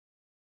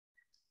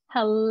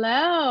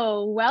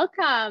Hello,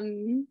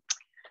 welcome.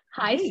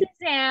 Hi, Hi.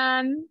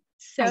 Suzanne. Hi,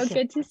 So Kim.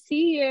 good to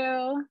see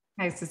you.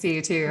 Nice to see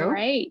you too.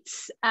 Great.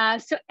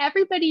 So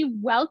everybody,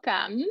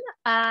 welcome.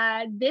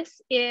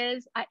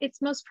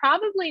 It's most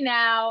probably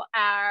now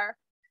I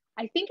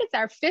think it's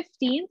our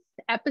 15th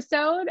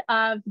episode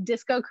of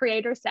Disco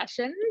Creator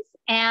Sessions.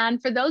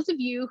 And for those of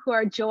you who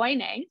are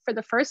joining for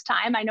the first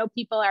time, I know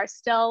people are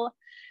still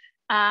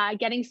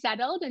getting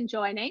settled and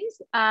joining.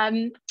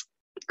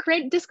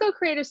 Disco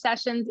Creator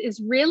Sessions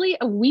is really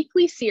a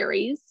weekly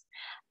series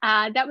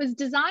that was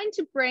designed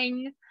to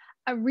bring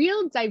a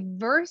real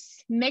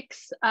diverse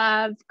mix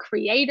of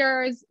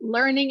creators,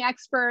 learning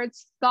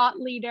experts, thought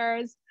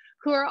leaders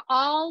who are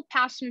all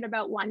passionate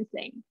about one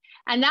thing.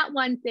 And that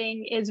one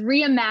thing is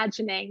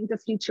reimagining the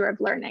future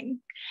of learning.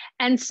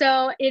 And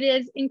so it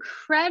is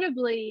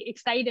incredibly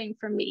exciting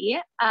for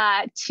me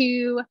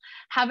to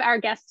have our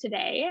guest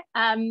today.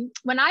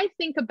 When I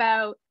think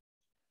about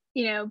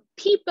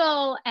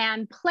people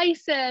and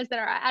places that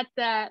are at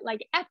the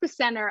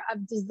epicenter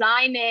of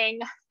designing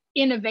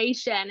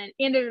innovation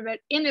and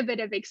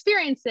innovative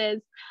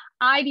experiences,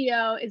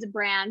 IDEO is a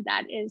brand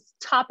that is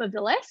top of the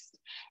list.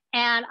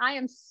 And I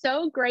am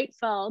so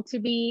grateful to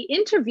be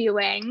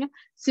interviewing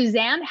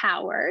Suzanne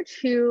Howard,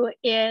 who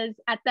is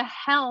at the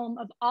helm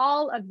of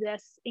all of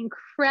this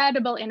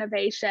incredible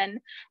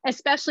innovation,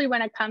 especially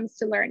when it comes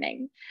to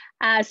learning.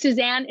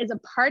 Suzanne is a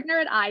partner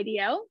at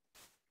IDEO,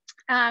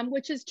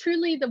 which is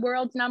truly the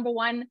world's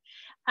 #1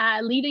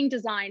 leading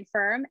design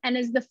firm, and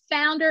is the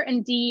founder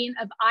and dean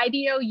of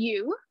IDEO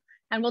U.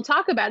 And we'll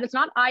talk about it. It's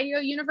not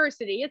IDEO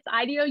University, it's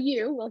IDEO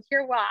U. We'll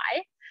hear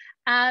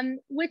why,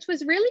 which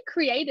was really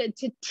created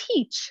to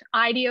teach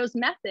IDEO's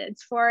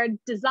methods for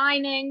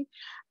designing,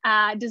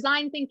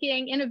 design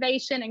thinking,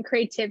 innovation, and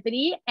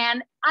creativity.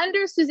 And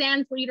under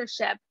Suzanne's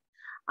leadership,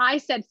 I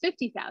said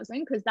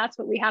 50,000 because that's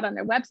what we had on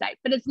their website,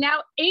 but it's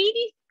now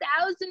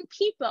 80,000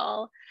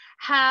 people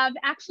have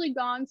actually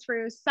gone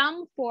through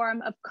some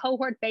form of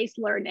cohort-based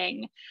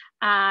learning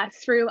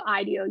through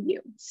IDEO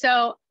U.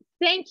 So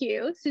thank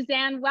you,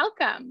 Suzanne.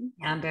 Welcome.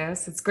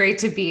 Candace, it's great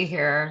to be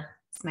here.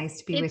 It's nice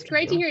to be with you. It's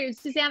great to hear you.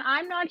 Suzanne,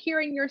 I'm not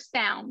hearing your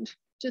sound.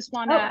 Just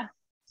want to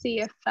see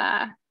if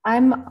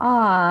I'm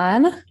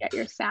on. Get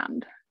your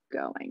sound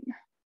going.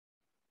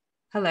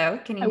 Hello,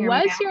 can you hear me?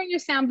 I was hearing your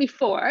sound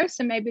before,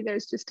 so maybe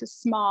there's just a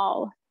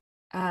small.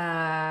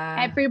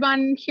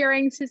 Everyone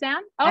hearing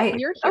Suzanne?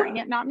 You're hearing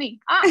it, not me.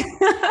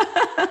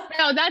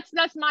 No,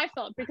 that's my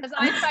fault because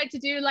I tried to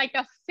do like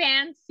a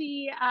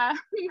fancy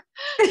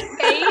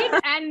fade,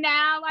 and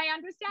now I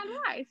understand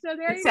why. So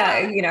there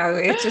you go.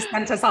 It just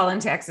sent us all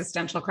into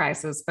existential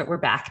crisis, but we're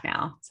back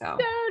now. So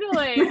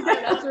totally. Oh,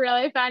 that's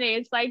really funny.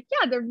 It's like,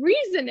 yeah, the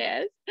reason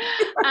is.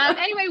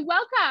 Anyway,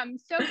 welcome.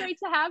 So great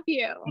to have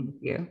you. Thank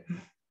you.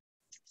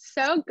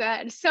 So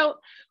good. So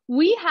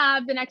we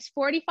have the next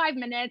 45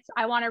 minutes.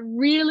 I want to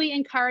really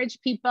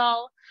encourage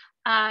people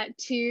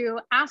to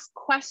ask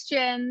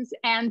questions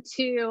and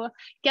to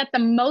get the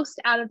most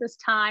out of this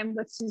time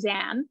with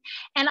Suzanne.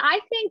 And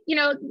I think,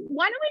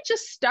 why don't we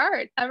just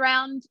start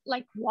around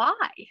why,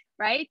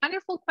 right?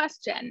 Wonderful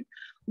question.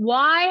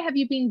 Why have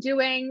you been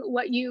doing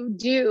what you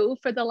do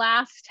for the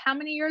last, how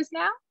many years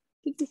now?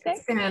 Did you say?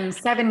 It's been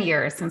 7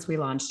 years since we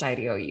launched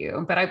IDEO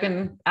U, but I've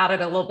been at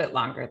it a little bit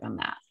longer than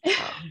that.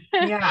 So,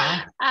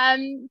 yeah.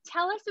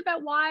 Tell us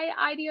about why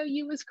IDEO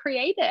U was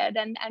created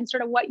and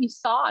sort of what you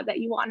saw that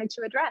you wanted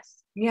to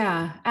address.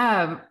 Yeah.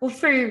 Well,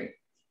 for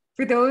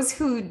those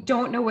who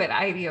don't know what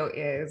IDEO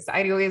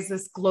is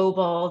this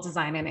global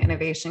design and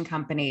innovation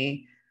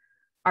company.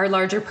 Our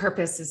larger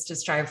purpose is to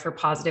strive for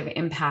positive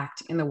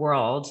impact in the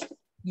world,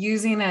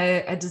 using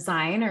a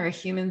design or a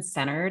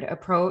human-centered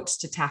approach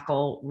to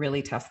tackle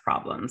really tough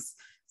problems.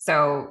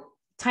 So,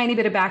 tiny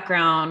bit of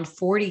background,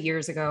 40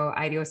 years ago,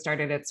 IDEO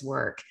started its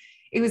work.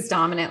 It was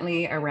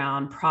dominantly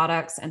around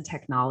products and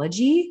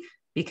technology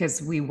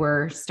because we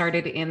were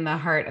started in the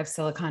heart of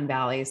Silicon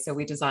Valley. So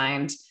we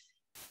designed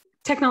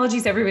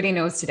technologies everybody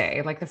knows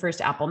today, like the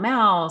first Apple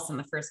mouse and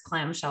the first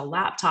clamshell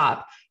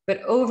laptop.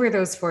 But over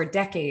those 4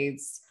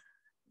 decades,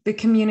 the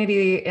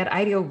community at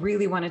IDEO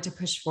really wanted to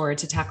push forward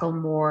to tackle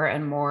more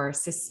and more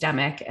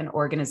systemic and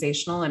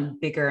organizational and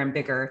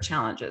bigger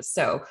challenges.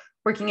 So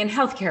working in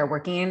healthcare,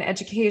 working in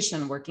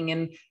education, working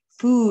in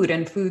food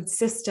and food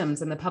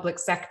systems in the public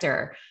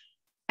sector.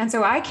 And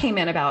so I came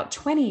in about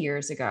 20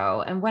 years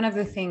ago. And one of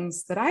the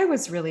things that I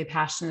was really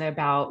passionate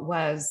about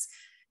was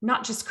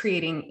not just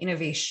creating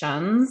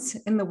innovations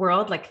in the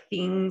world, like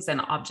things and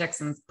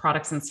objects and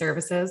products and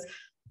services,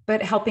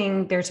 but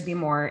helping there to be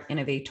more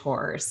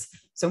innovators.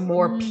 So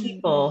more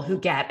people who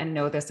get and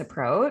know this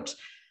approach.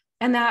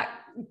 And that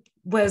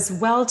was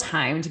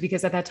well-timed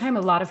because at that time,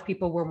 a lot of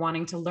people were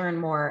wanting to learn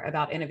more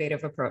about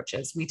innovative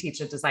approaches. We teach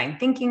a design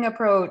thinking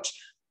approach,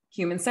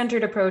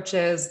 human-centered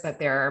approaches, but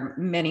there are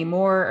many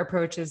more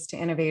approaches to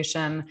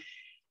innovation.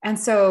 And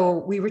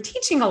so we were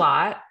teaching a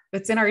lot.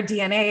 It's in our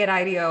DNA at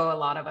IDEO. A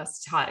lot of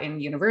us taught in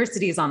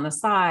universities on the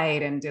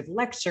side and did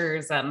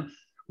lectures and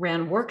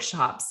ran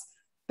workshops.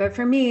 But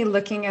for me,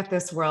 looking at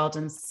this world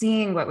and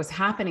seeing what was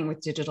happening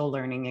with digital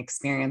learning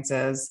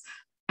experiences,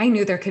 I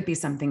knew there could be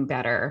something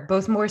better,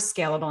 both more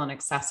scalable and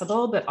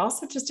accessible, but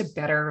also just a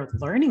better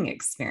learning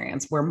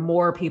experience where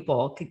more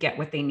people could get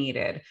what they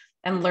needed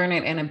and learn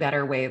it in a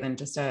better way than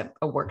just a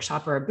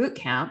workshop or a boot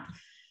camp.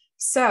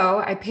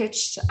 So I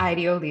pitched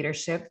IDEO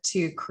leadership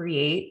to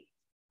create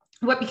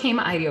what became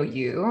IDEO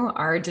U,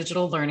 our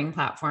digital learning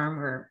platform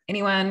where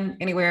anyone,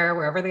 anywhere,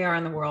 wherever they are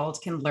in the world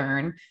can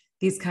learn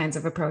these kinds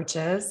of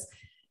approaches.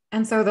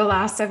 And so the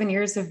last 7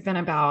 years have been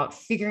about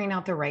figuring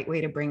out the right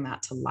way to bring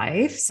that to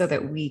life so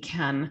that we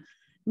can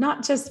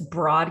not just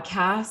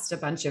broadcast a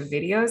bunch of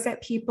videos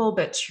at people,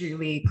 but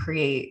truly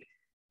create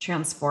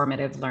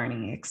transformative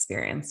learning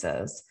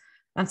experiences.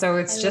 And so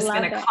it's just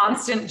been a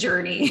constant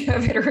journey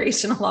of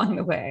iteration along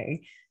the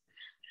way.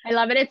 I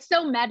love it. It's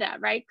so meta,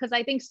 right? Because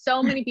I think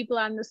so many people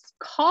on this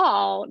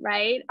call,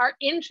 right, are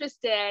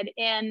interested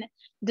in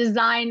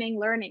designing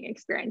learning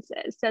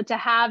experiences. So to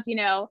have,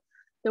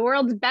 the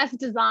world's best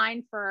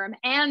design firm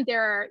and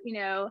their,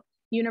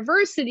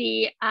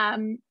 university,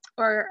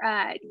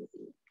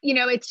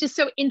 it's just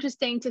so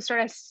interesting to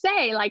sort of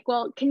say like,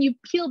 well, can you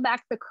peel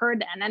back the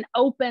curtain and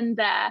open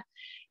the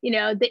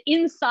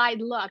inside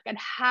look at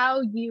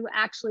how you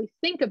actually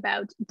think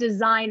about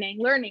designing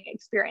learning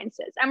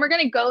experiences? And we're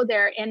going to go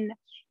there in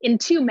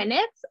 2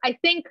 minutes. I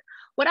think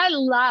what I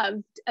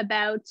loved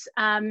about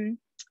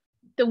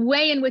the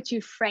way in which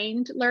you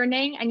framed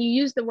learning, and you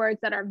use the words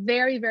that are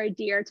very, very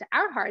dear to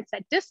our hearts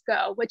at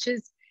Disco, which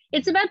is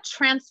it's about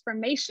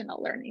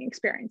transformational learning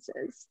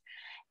experiences.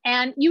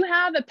 And you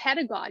have a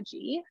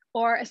pedagogy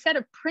or a set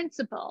of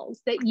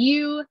principles that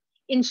you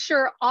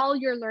ensure all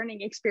your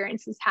learning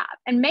experiences have.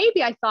 And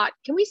maybe I thought,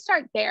 can we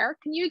start there?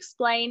 Can you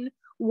explain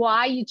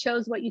why you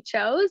chose what you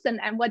chose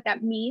and what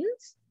that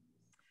means?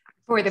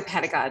 For the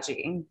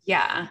pedagogy.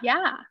 Yeah.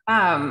 Yeah.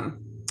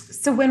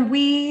 So when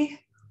we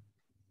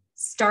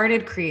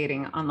started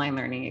creating online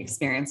learning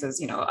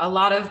experiences, a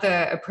lot of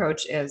the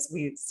approach is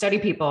we study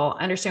people,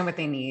 understand what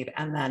they need,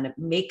 and then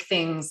make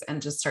things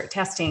and just start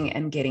testing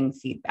and getting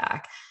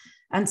feedback.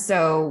 And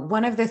so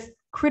one of the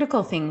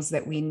critical things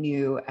that we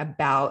knew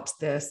about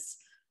the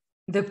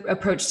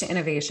approach to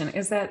innovation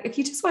is that if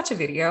you just watch a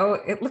video,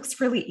 it looks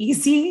really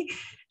easy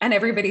and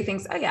everybody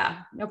thinks, oh yeah,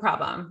 no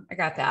problem, I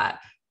got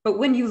that. But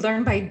when you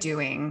learn by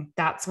doing,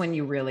 that's when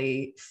you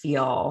really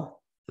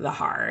feel the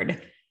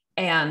hard.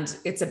 And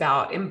it's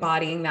about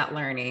embodying that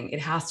learning. It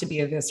has to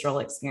be a visceral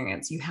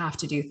experience. You have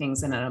to do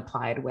things in an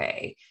applied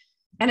way.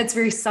 And it's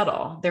very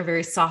subtle. They're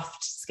very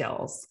soft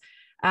skills.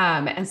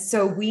 And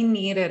so we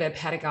needed a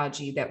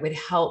pedagogy that would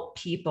help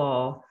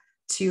people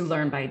to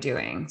learn by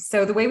doing.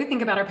 So the way we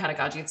think about our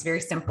pedagogy, it's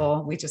very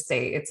simple. We just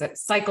say it's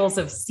cycles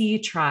of see,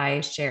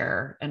 try,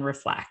 share, and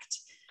reflect.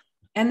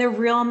 And the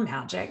real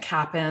magic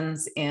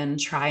happens in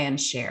try and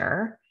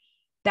share.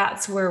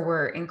 That's where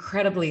we're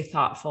incredibly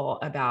thoughtful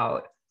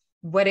about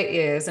what it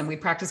is. And we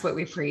practice what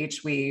we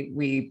preach.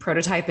 We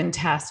prototype and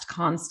test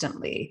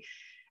constantly.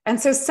 And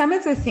so some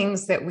of the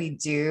things that we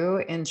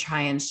do in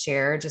try and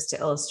share, just to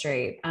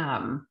illustrate,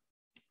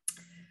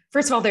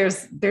 first of all,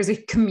 there's a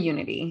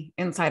community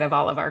inside of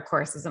all of our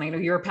courses. And I know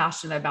you're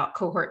passionate about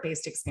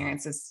cohort-based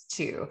experiences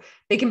too.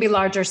 They can be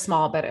large or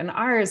small, but in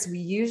ours, we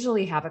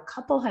usually have a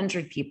couple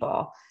hundred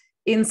people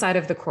inside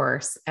of the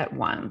course at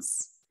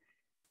once.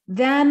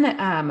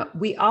 Then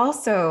we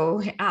also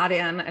add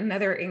in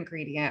another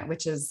ingredient,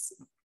 which is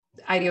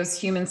IDEO's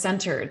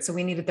human-centered. So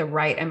we needed the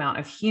right amount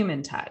of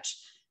human touch.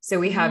 So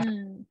we have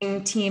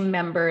team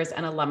members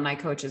and alumni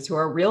coaches who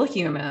are real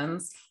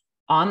humans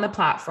on the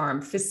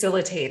platform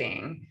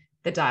facilitating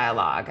the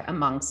dialogue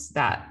amongst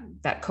that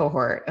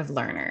cohort of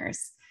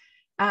learners.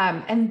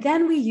 And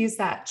then we use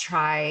that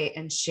try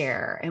and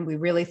share, and we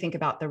really think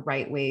about the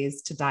right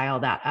ways to dial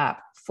that up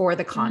for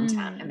the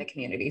content and the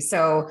community.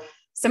 So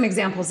some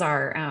examples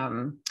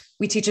are,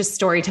 we teach a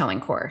storytelling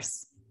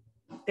course.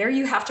 There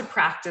you have to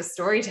practice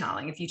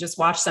storytelling. If you just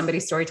watch somebody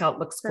storytell, it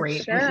looks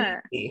great.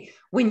 Sure.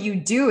 When you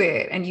do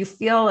it and you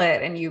feel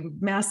it and you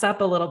mess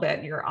up a little bit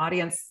and your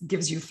audience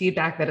gives you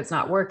feedback that it's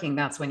not working,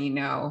 that's when you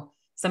know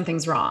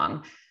something's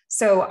wrong.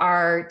 So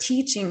our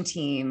teaching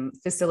team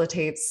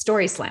facilitates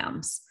story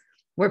slams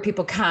where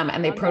people come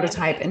and they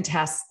prototype and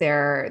test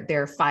their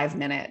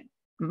 5-minute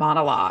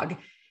monologue.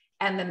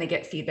 And then they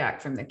get feedback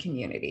from the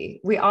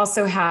community. We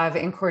also have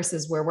in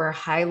courses where we're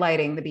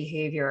highlighting the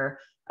behavior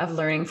of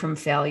learning from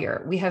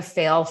failure. We have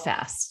fail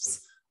fests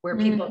where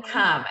people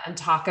come and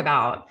talk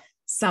about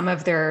some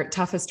of their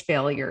toughest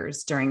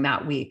failures during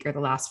that week or the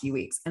last few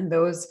weeks. And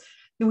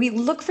we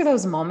look for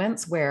those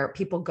moments where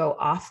people go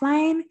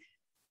offline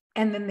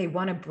and then they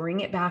want to bring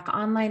it back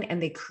online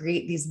and they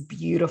create these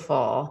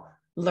beautiful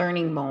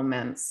learning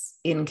moments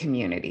in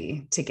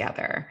community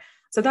together.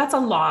 So that's a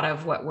lot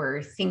of what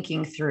we're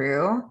thinking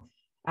through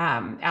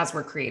as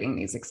we're creating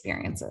these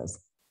experiences.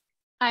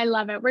 I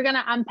love it. We're going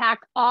to unpack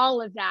all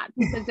of that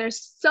because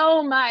there's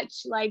so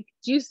much like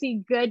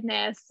juicy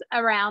goodness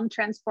around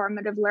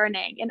transformative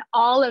learning and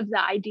all of the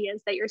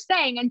ideas that you're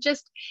saying. And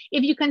just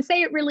if you can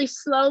say it really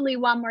slowly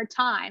one more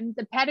time,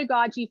 the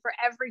pedagogy for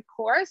every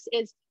course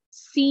is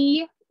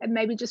see, and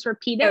maybe just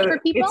repeat it for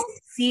people.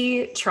 It's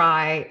see,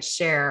 try,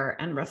 share,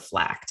 and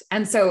reflect.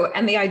 And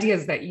the idea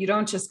is that you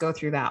don't just go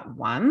through that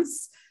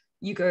once,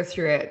 you go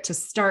through it to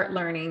start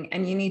learning,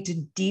 and you need to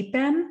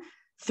deepen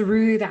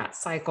through that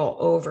cycle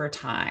over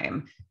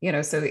time.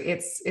 So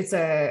it's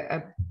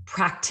a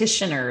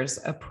practitioner's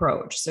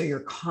approach. So you're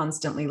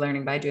constantly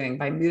learning by doing,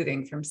 by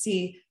moving from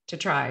see to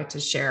try to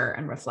share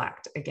and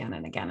reflect again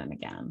and again and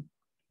again.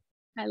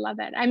 I love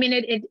it. I mean,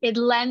 it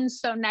lends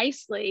so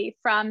nicely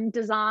from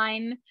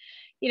design,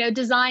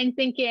 design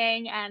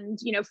thinking and,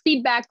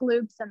 feedback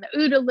loops and the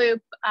OODA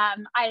loop.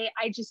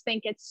 I just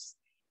think it's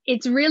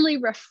really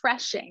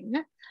refreshing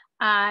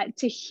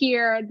to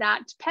hear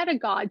that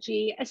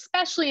pedagogy,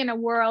 especially in a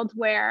world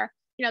where,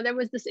 there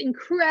was this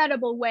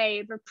incredible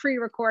wave of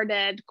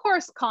pre-recorded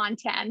course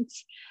content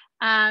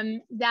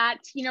that,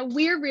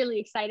 we're really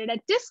excited at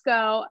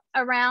Disco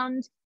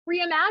around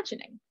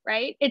reimagining,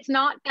 right? It's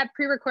not that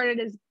pre-recorded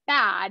is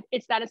bad,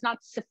 it's that it's not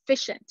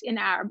sufficient in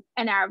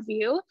our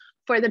view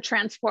for the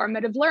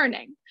transformative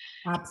learning.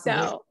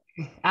 Absolutely. So,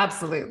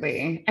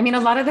 absolutely. I mean, a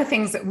lot of the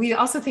things that we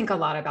also think a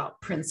lot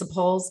about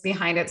principles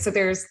behind it. So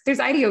there's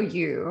IDEO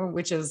U,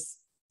 which is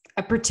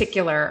a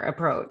particular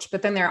approach,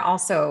 but then there are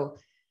also,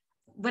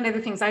 one of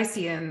the things I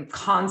see in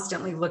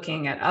constantly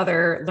looking at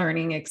other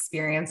learning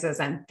experiences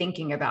and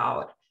thinking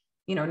about,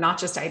 not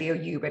just IDEO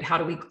U, but how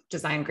do we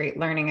design great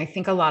learning? I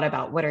think a lot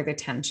about what are the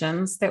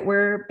tensions that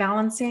we're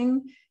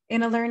balancing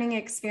in a learning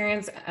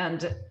experience.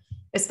 And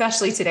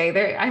especially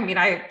today, I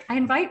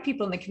invite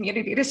people in the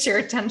community to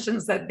share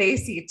tensions that they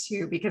see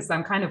too, because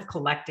I'm kind of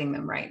collecting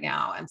them right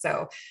now. And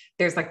so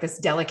there's like this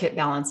delicate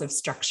balance of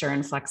structure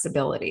and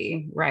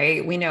flexibility,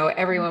 right? We know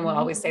everyone will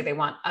always say they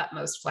want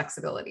utmost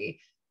flexibility,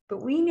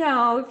 but we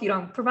know if you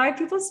don't provide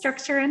people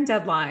structure and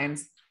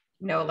deadlines,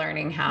 no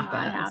learning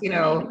happens.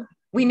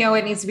 We know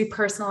it needs to be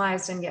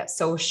personalized and yet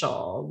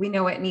social. We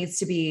know it needs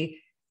to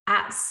be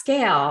at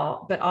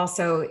scale, but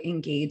also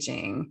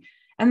engaging.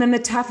 And then the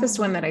toughest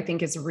one that I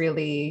think is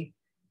really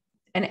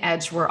an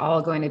edge we're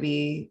all going to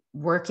be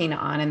working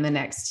on in the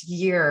next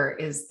year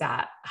is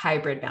that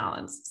hybrid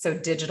balance. So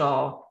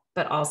digital,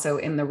 but also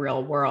in the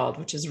real world,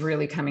 which is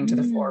really coming to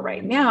the fore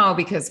right now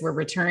because we're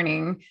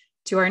returning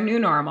to our new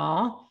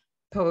normal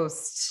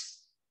post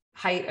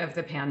height of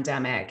the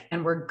pandemic.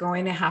 And we're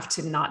going to have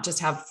to not just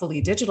have fully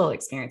digital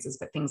experiences,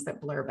 but things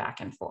that blur back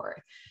and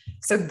forth.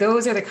 So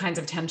those are the kinds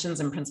of tensions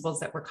and principles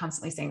that we're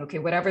constantly saying, okay,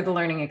 whatever the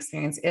learning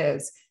experience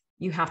is,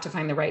 you have to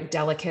find the right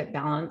delicate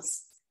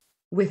balance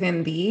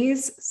within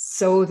these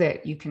so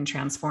that you can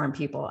transform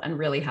people and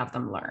really have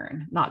them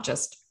learn, not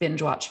just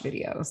binge watch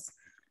videos.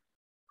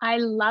 I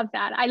love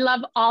that. I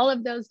love all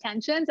of those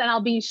tensions, and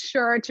I'll be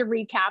sure to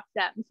recap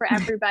them for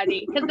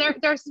everybody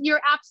because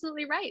you're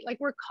absolutely right. Like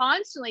we're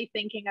constantly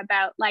thinking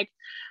about like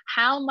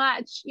how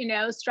much,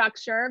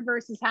 structure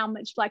versus how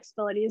much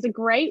flexibility is a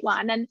great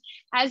one. And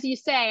as you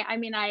say, I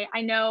mean,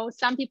 I know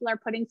some people are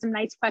putting some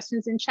nice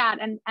questions in chat,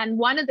 and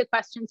one of the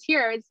questions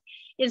here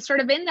is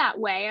sort of in that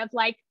way of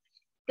like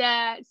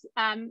the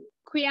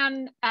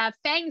Qian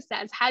Feng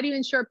says, how do you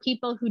ensure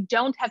people who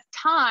don't have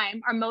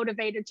time are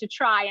motivated to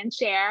try and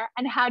share?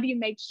 And how do you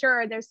make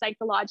sure there's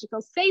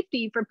psychological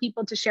safety for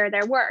people to share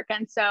their work?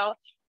 And so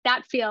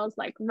that feels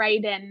like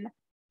right in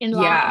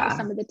line with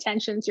some of the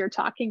tensions you're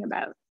talking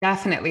about.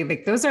 Definitely.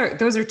 Like those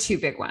are two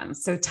big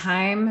ones. So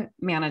time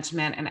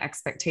management and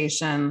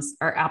expectations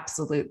are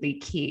absolutely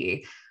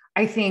key.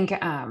 I think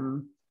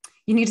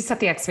you need to set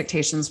the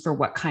expectations for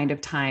what kind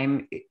of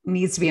time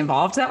needs to be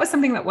involved. That was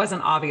something that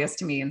wasn't obvious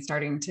to me in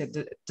starting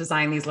to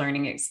design these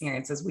learning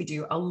experiences. We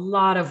do a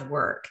lot of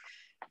work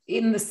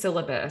in the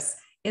syllabus,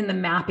 in the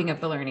mapping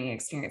of the learning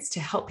experience to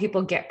help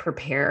people get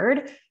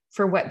prepared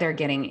for what they're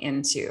getting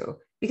into.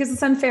 Because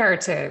it's unfair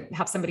to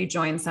have somebody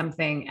join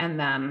something and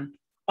then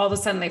all of a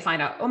sudden they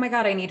find out, oh my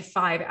God, I need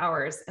 5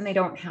 hours, and they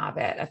don't have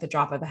it at the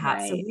drop of a hat.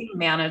 Right. So we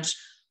manage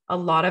a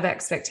lot of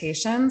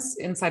expectations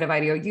inside of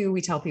IDEO U.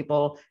 We tell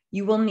people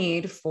you will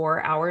need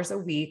 4 hours a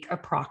week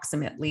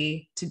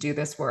approximately to do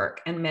this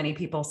work. And many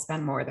people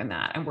spend more than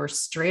that. And we're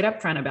straight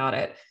up front about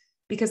it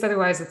because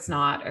otherwise it's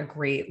not a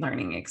great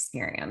learning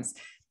experience.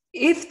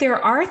 If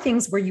there are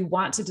things where you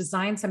want to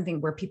design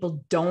something where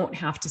people don't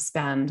have to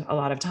spend a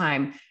lot of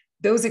time,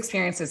 those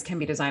experiences can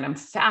be designed. I'm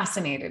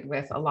fascinated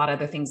with a lot of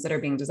the things that are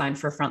being designed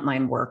for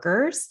frontline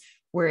workers,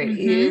 where it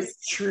is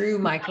true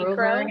micro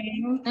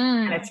learning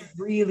and it's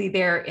really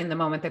there in the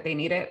moment that they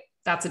need it.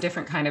 That's a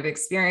different kind of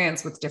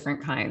experience with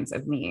different kinds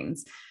of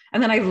means.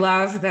 And then I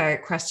love the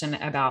question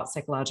about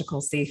psychological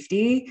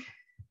safety.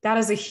 That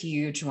is a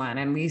huge one.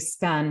 And we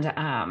spend,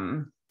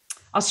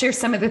 I'll share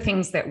some of the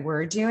things that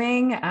we're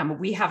doing.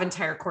 We have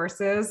entire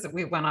courses.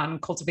 We went on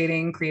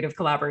cultivating creative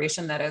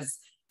collaboration that is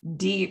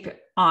deep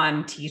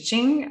on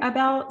teaching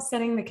about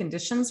setting the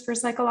conditions for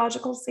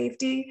psychological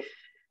safety.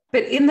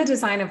 But in the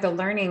design of the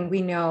learning,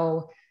 we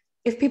know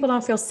if people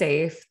don't feel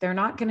safe, they're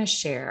not going to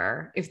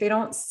share. If they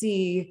don't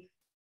see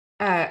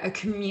a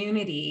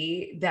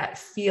community that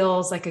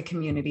feels like a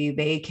community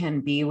they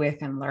can be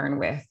with and learn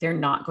with, they're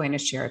not going to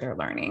share their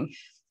learning.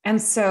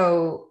 And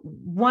so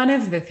one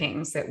of the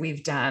things that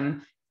we've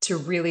done to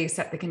really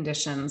set the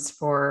conditions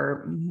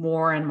for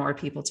more and more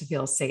people to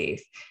feel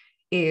safe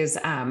is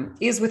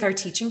with our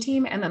teaching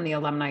team and then the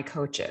alumni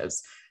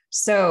coaches.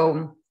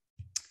 So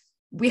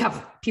we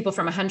have people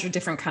from 100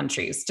 different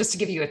countries, just to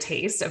give you a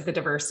taste of the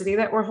diversity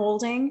that we're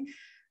holding.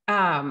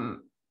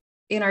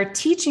 In our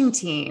teaching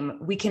team,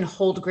 we can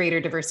hold greater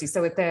diversity.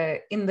 So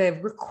in the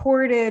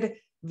recorded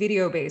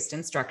video-based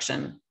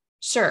instruction,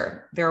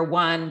 sure, there are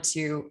 1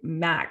 to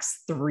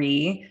max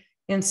 3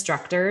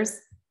 instructors.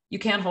 You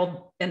can't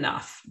hold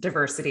enough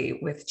diversity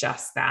with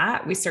just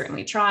that. We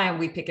certainly try, and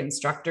we pick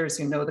instructors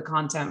who know the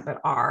content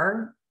but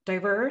are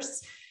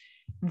diverse.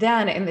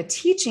 Then in the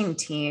teaching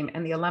team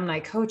and the alumni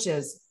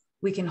coaches,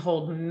 we can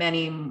hold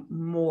many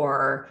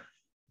more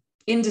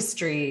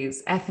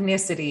industries,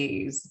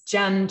 ethnicities,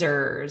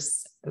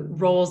 genders,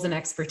 roles and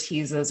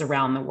expertises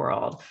around the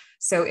world.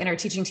 So in our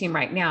teaching team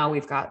right now,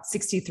 we've got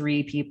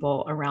 63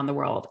 people around the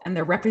world, and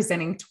they're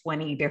representing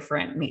 20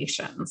 different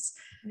nations.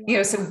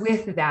 Wow. So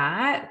with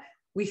that,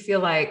 we feel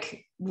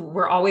like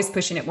we're always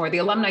pushing it more. The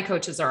alumni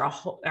coaches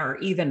are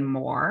even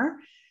more,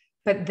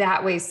 but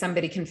that way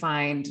somebody can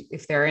find,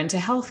 if they're into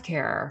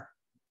healthcare,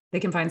 they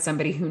can find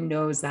somebody who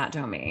knows that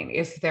domain.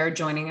 If they're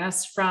joining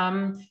us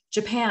from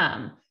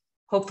Japan,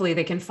 hopefully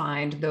they can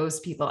find those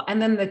people.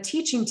 And then the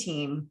teaching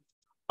team,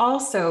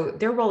 also,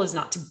 their role is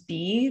not to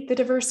be the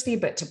diversity,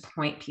 but to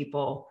point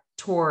people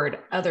toward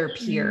other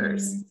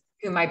peers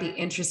who might be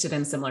interested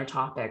in similar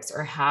topics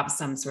or have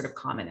some sort of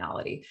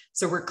commonality.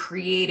 So we're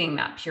creating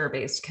that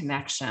peer-based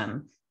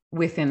connection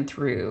within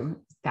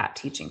through that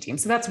teaching team.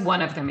 So that's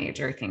one of the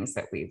major things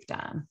that we've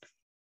done.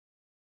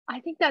 I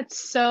think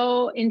that's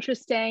so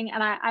interesting.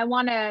 And I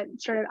want to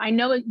I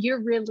know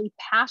you're really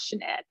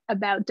passionate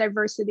about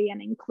diversity and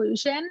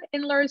inclusion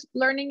in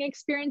learning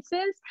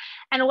experiences.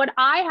 And what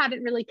I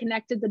hadn't really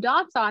connected the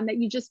dots on that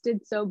you just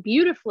did so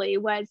beautifully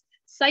was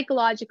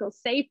psychological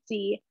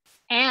safety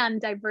and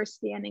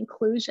diversity and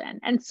inclusion.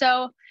 And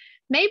so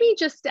maybe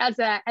just as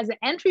an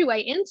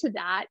entryway into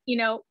that,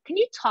 can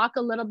you talk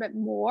a little bit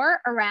more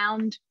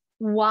around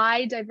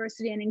why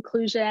diversity and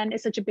inclusion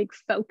is such a big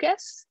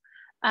focus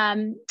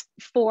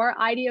for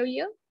IDEO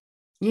U?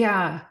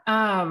 Yeah.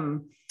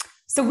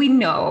 So we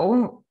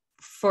know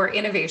for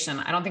innovation,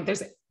 I don't think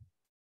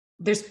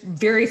there's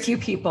very few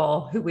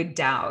people who would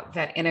doubt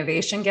that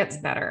innovation gets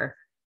better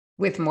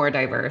with more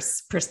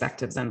diverse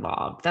perspectives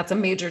involved. That's a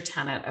major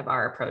tenet of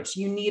our approach.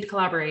 You need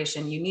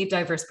collaboration, you need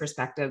diverse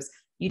perspectives,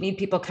 you need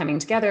people coming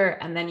together,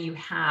 and then you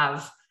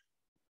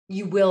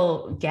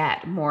will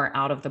get more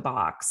out of the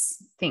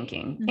box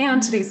thinking. Mm-hmm.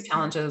 And today's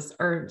challenges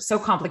are so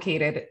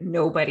complicated.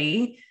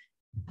 Nobody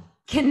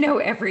can know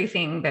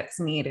everything that's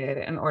needed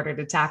in order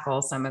to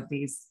tackle some of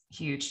these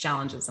huge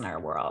challenges in our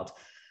world.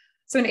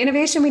 So in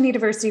innovation, we need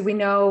diversity. We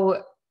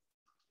know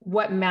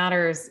what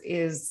matters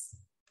is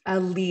a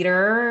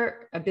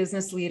leader, a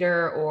business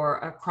leader, or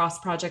a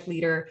cross-project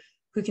leader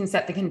who can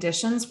set the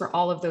conditions for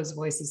all of those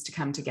voices to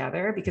come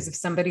together. Because if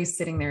somebody's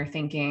sitting there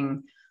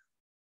thinking,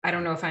 I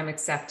don't know if I'm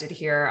accepted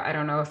here, I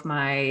don't know if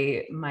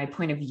my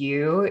point of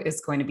view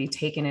is going to be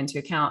taken into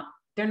account,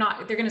 they're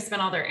going to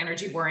spend all their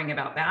energy worrying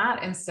about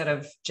that instead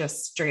of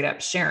just straight up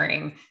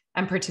sharing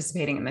and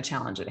participating in the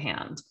challenge at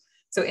hand.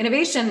 So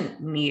innovation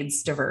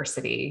needs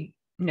diversity,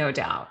 no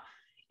doubt.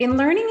 In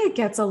learning, it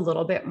gets a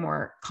little bit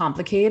more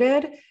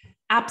complicated.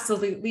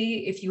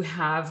 Absolutely, if you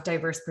have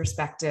diverse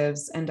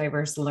perspectives and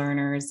diverse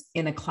learners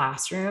in a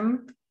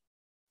classroom,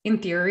 in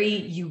theory,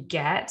 you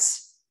get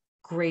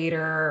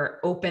greater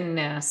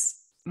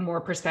openness, more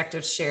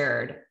perspectives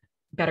shared,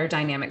 better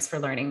dynamics for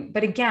learning.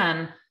 But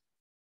again,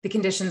 the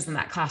conditions in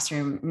that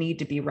classroom need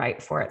to be right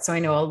for it. So I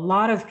know a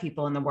lot of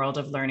people in the world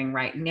of learning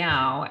right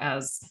now,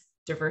 as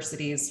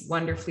diversity is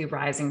wonderfully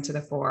rising to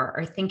the fore,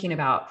 are thinking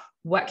about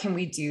what can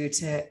we do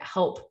to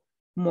help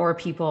more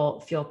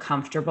people feel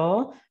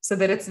comfortable so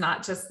that it's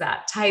not just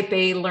that type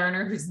A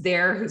learner who's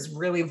there, who's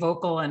really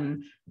vocal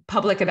and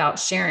public about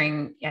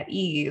sharing at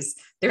ease.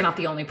 They're not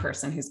the only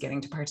person who's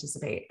getting to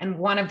participate. And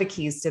one of the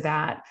keys to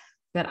that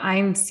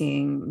I'm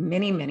seeing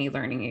many, many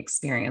learning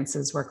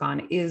experiences work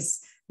on is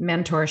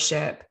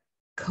mentorship,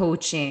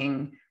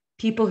 coaching,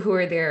 people who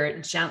are there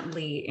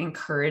gently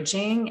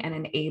encouraging and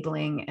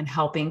enabling and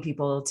helping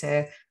people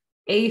to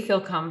A,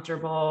 feel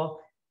comfortable,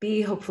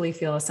 B, hopefully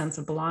feel a sense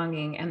of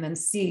belonging, and then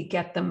C,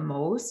 get the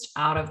most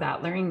out of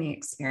that learning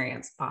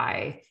experience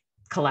by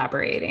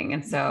collaborating.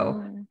 And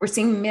so we're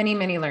seeing many,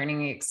 many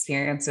learning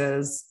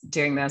experiences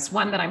doing this.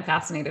 One that I'm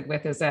fascinated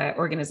with is an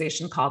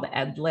organization called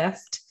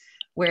EdLift,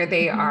 where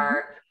they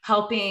are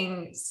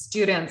helping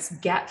students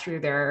get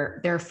through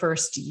their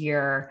first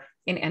year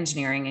in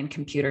engineering and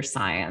computer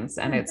science.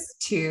 And it's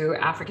 2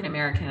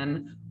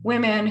 African-American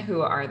women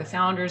who are the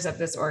founders of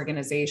this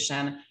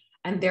organization.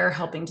 And they're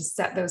helping to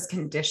set those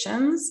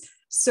conditions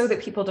so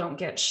that people don't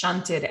get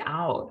shunted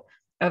out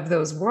of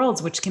those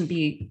worlds, which can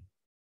be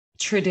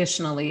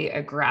traditionally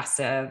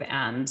aggressive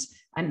and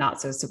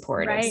not so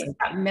supportive. Right. So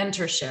that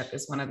mentorship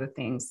is one of the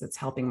things that's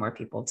helping more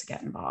people to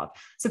get involved.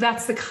 So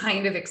that's the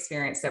kind of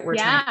experience that we're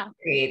trying to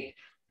create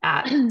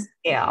at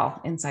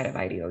scale inside of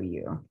IDEO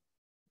U.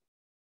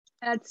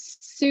 That's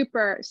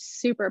super,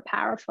 super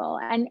powerful.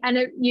 And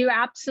you're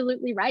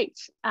absolutely right.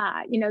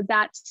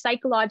 That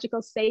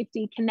psychological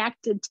safety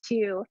connected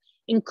to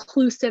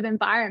inclusive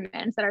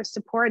environments that are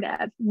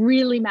supportive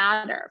really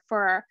matter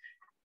for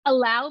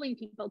allowing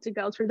people to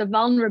go through the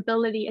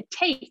vulnerability it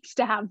takes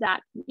to have that,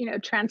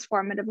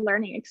 transformative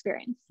learning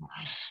experience.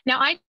 Now,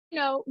 I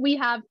know we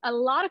have a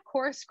lot of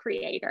course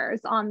creators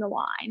on the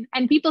line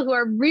and people who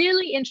are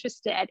really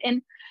interested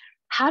in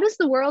how does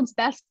the world's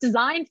best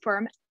design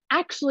firm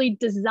actually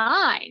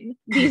design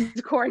these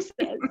courses.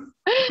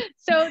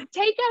 So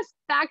take us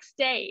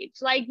backstage.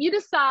 Like, you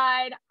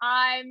decide,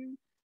 I'm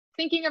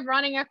thinking of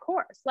running a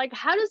course. Like,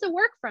 how does it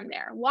work from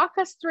there? Walk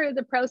us through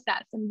the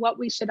process and what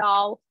we should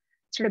all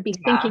sort of be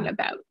thinking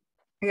about.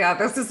 Yeah,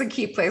 this is a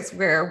key place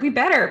where we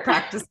better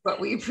practice what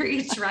we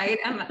preach, right?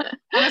 And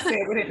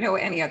honestly, I wouldn't know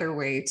any other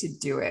way to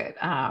do it.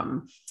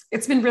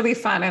 It's been really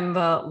fun in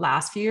the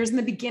last few years. In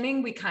the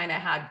beginning, we kind of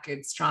had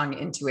good, strong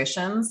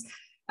intuitions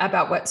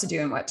about what to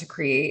do and what to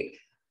create.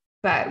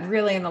 But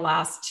really in the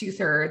last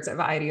 2/3 of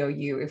IDEO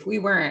U, if we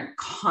weren't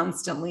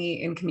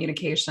constantly in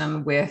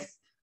communication with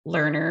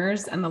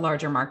learners and the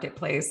larger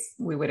marketplace,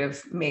 we would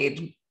have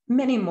made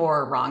many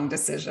more wrong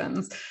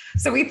decisions.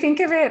 So we think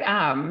of it,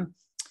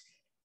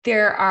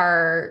 there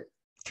are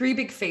 3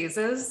 big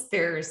phases.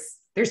 There's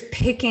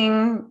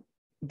picking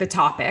the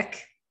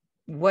topic.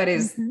 What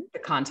is the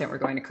content we're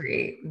going to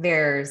create?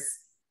 There's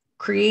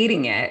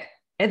creating it.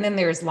 And then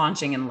there's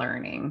launching and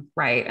learning,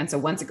 right? And so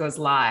once it goes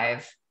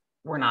live,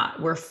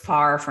 we're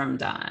far from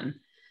done.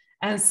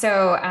 And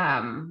so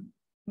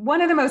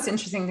one of the most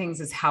interesting things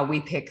is how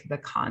we pick the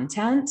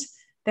content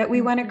that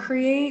we want to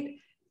create.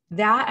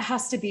 That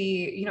has to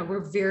be,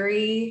 we're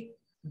very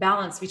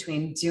balanced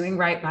between doing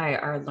right by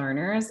our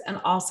learners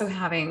and also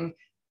having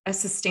a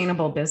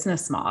sustainable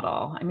business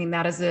model. I mean,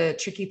 that is a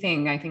tricky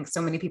thing. I think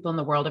so many people in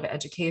the world of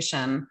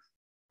education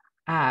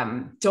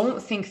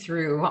don't think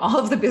through all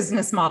of the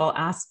business model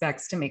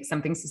aspects to make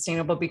something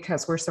sustainable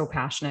because we're so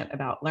passionate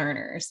about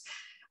learners.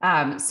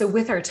 So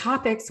with our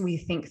topics, we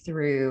think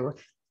through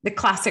the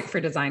classic for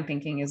design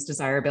thinking is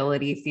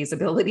desirability,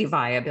 feasibility,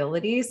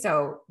 viability.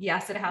 So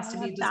yes, it has to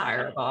be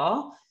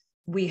desirable.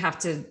 We have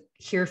to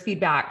hear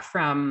feedback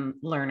from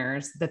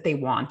learners that they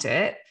want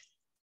it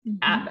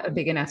at a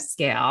big enough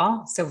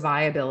scale. So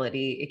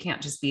viability, it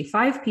can't just be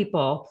 5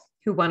 people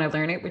who want to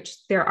learn it, which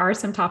there are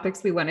some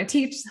topics we want to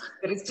teach,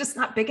 but it's just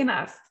not big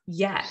enough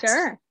yet.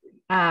 Sure.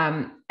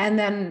 And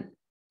then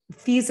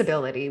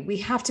feasibility, we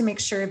have to make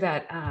sure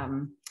that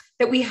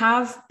that we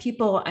have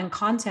people and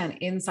content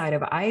inside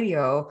of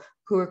IDEO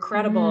who are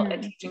credible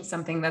at teaching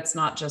something that's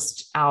not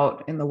just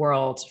out in the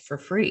world for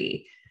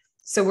free.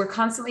 So we're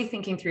constantly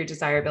thinking through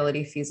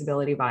desirability,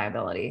 feasibility,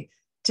 viability.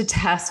 To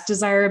test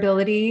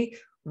desirability,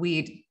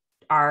 we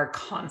are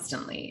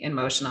constantly in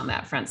motion on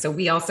that front. So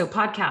we also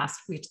podcast.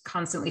 We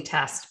constantly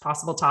test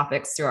possible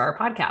topics through our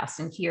podcast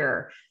and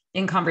hear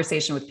in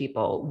conversation with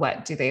people,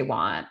 what do they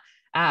want?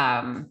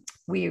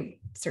 We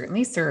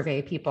certainly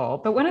survey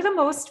people, but one of the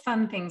most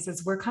fun things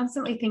is we're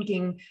constantly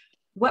thinking,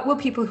 what will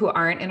people who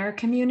aren't in our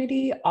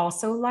community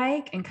also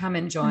like and come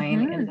and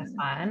join in the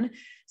fun?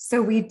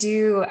 So we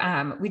do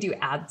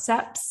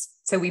adcepts.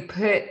 So we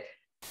put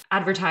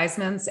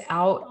advertisements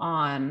out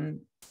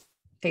on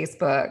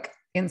Facebook,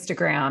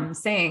 Instagram,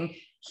 saying,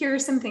 here are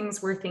some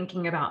things we're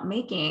thinking about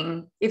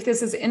making. If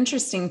this is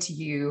interesting to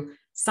you,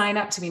 sign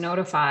up to be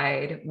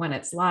notified when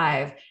it's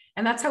live.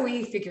 And that's how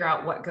we figure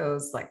out what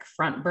goes like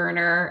front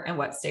burner and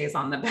what stays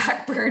on the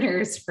back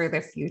burners for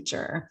the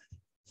future.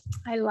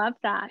 I love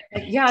that.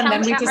 Yeah. And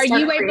then we just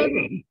start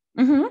creating.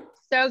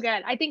 So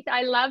good. I think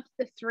I love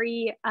the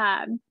 3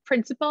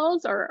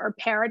 principles or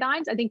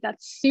paradigms. I think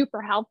that's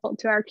super helpful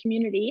to our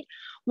community.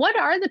 What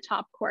are the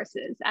top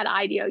courses at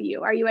IDEO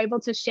U? Are you able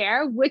to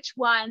share which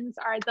ones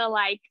are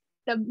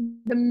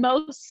the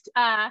most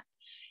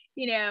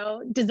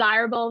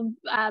desirable,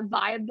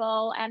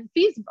 viable, and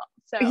feasible?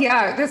 So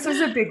yeah, this was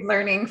a big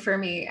learning for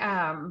me.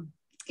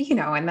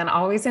 And then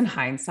always in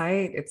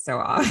hindsight, it's so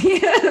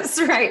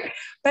obvious, right?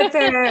 But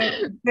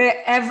the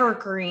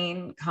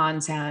evergreen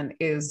content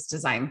is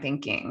design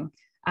thinking.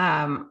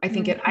 I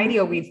think at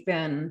IDEO, we've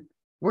been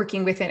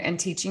working with it and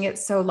teaching it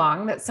so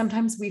long that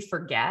sometimes we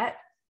forget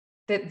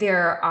that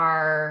there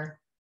are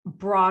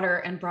broader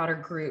and broader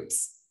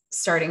groups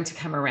starting to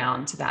come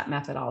around to that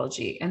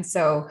methodology. And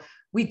so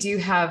we do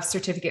have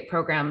certificate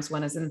programs.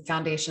 One is in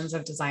Foundations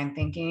of Design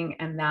Thinking,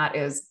 and that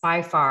is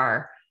by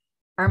far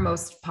our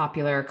most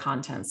popular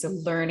content. So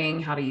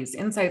learning how to use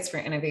insights for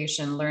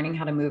innovation, learning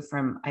how to move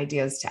from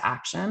ideas to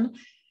action.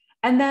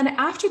 And then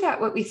after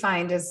that, what we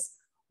find is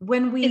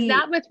when we— Is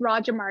that with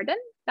Roger Martin?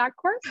 that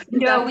course?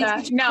 No, we that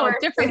teach the, no, course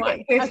different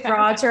one. with Okay.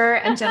 Roger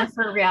and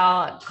Jennifer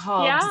Real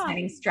called Yeah.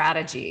 Designing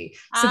Strategy.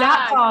 So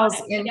that got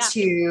falls it.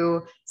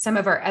 into some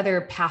of our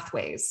other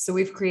pathways. So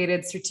we've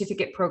created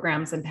certificate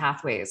programs and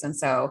pathways. And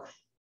so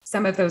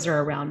some of those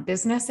are around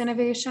business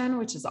innovation,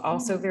 which is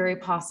also very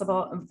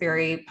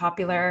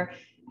popular.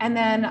 And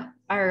then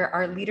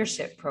our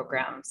leadership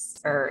programs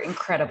are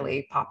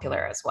incredibly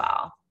popular as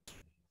well.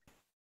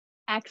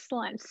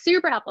 Excellent.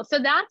 Super helpful. So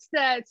that's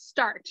the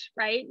start,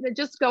 right?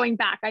 Just going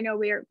back. I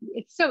know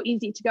it's so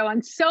easy to go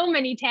on so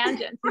many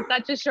tangents in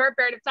such a short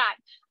period of time.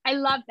 I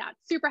love that.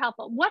 Super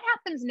helpful. What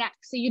happens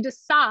next? So you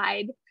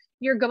decide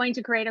you're going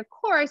to create a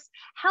course.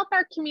 Help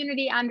our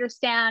community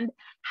understand,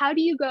 how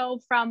do you go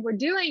from we're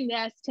doing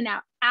this to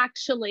now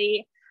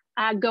actually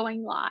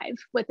going live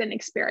with an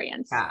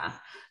experience? Yeah.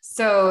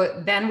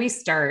 So then we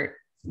start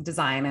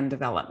design and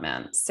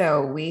development.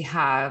 So we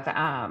have,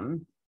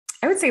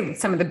 I would say,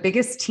 some of the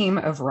biggest team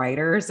of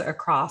writers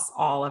across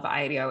all of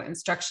IDEO,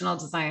 instructional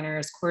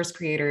designers, course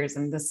creators,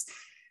 and this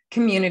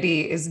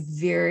community is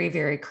very,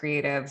 very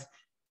creative.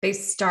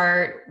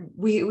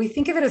 We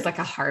think of it as like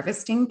a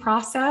harvesting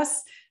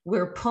process.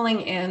 We're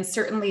pulling in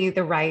certainly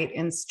the right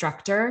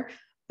instructor,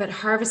 but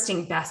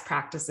harvesting best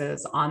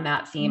practices on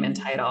that theme and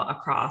title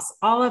across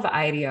all of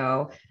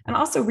IDEO, and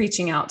also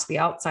reaching out to the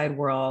outside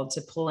world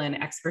to pull in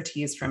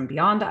expertise from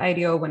beyond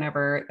IDEO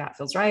whenever that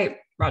feels right.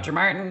 Roger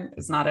Martin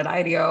is not at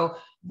IDEO.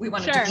 We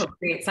wanted to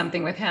co-create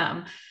something with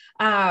him.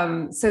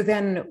 So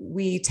then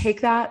we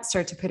take that,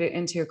 start to put it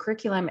into a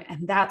curriculum,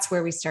 and that's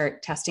where we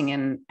start testing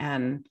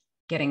and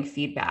getting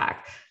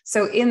feedback.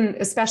 So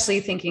especially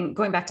thinking,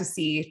 going back to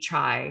see,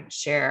 try,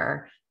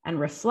 share, and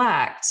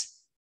reflect,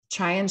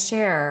 try and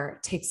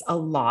share takes a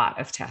lot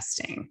of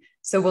testing.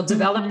 So we'll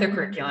develop the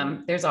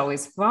curriculum. There's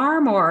always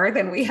far more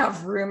than we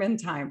have room and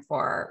time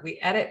for. We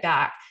edit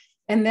back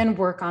and then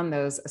work on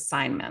those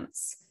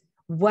assignments.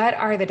 What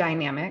are the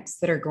dynamics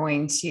that are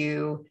going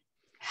to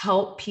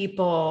help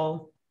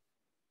people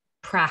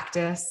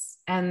practice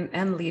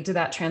and lead to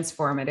that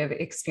transformative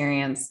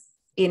experience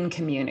in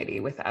community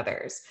with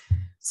others?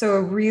 So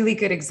a really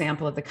good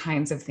example of the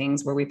kinds of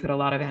things where we put a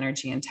lot of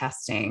energy in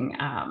testing,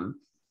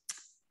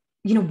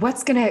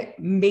 what's going to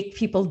make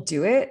people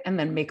do it and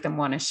then make them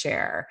want to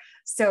share.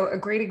 So a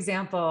great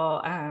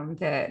example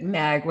that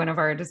Meg, one of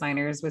our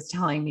designers, was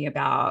telling me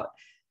about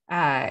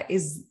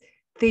is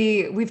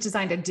we've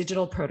designed a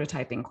digital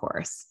prototyping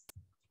course.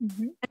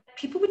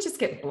 People would just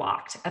get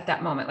blocked at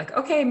that moment. Like,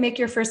 okay, make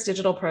your first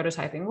digital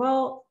prototyping.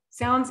 Well,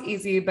 sounds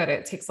easy, but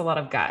it takes a lot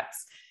of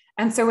guts.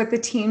 And so what the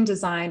team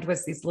designed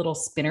was these little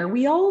spinner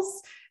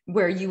wheels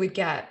where you would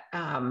get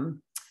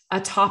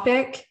a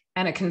topic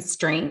and a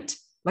constraint,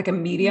 like a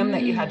medium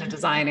that you had to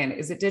design in.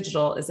 Is it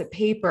digital? Is it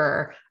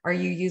paper? Are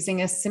you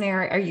using a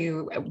scenario? Are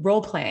you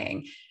role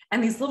playing?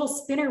 And these little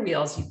spinner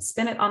wheels, you'd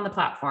spin it on the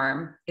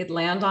platform, it'd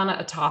land on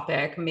a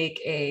topic, make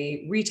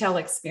a retail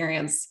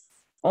experience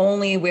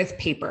only with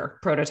paper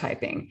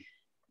prototyping.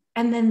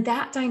 And then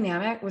that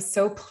dynamic was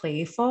so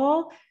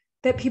playful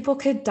that people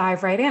could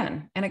dive right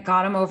in, and it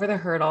got them over the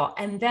hurdle.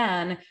 And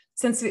then,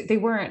 since they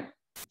weren't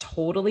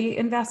totally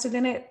invested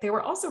in it, they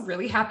were also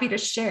really happy to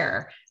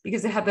share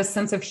because it had this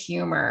sense of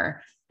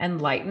humor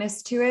and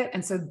lightness to it.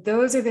 And so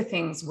those are the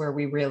things where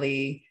we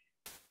really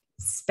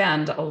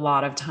spend a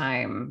lot of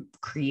time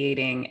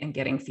creating and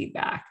getting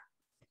feedback.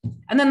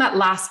 And then that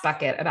last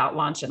bucket about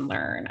launch and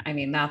learn, I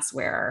mean, that's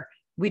where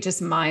we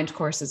just mind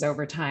courses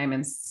over time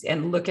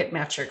and look at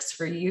metrics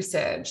for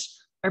usage.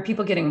 Are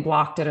people getting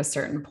blocked at a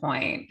certain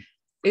point?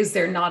 Is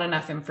there not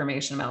enough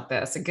information about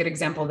this? A good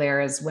example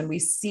there is when we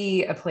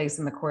see a place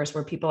in the course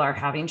where people are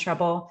having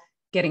trouble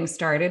getting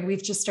started,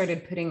 we've just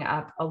started putting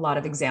up a lot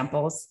of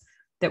examples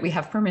that we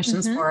have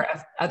permissions for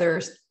of other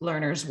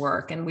learners'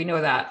 work. And we know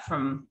that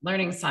from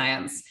learning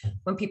science,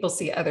 when people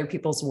see other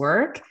people's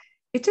work,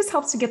 it just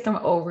helps to get them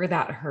over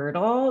that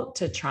hurdle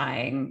to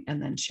trying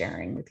and then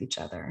sharing with each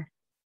other.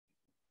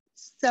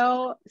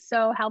 So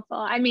helpful.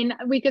 I mean,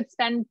 we could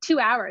spend 2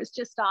 hours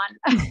just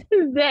on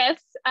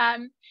this.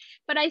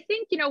 But I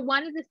think,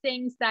 one of the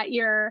things that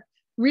you're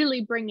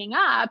really bringing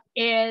up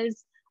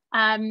is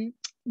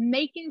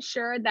making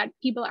sure that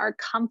people are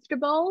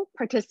comfortable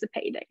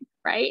participating,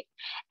 right?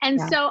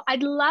 And so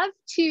I'd love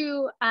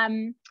to,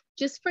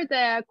 just for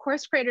the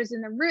course creators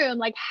in the room,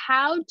 like,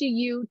 how do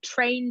you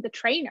train the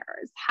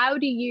trainers? How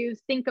do you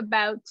think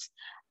about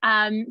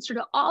sort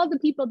of all the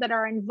people that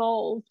are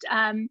involved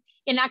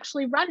in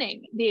actually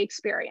running the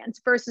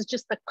experience versus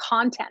just the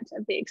content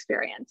of the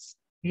experience?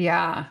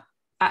 Yeah.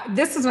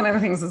 This is one of the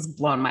things that's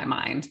blown my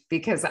mind,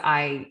 because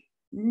I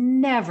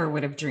never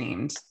would have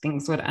dreamed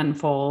things would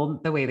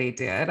unfold the way they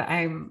did.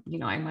 I'm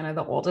one of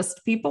the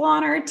oldest people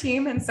on our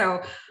team. And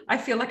so I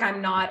feel like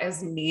I'm not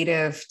as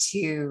native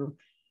to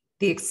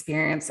the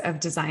experience of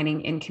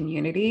designing in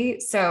community.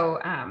 So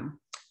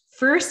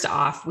first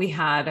off, we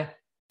had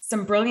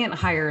some brilliant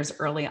hires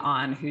early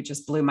on who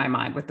just blew my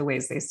mind with the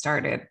ways they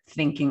started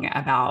thinking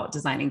about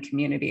designing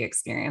community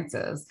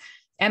experiences.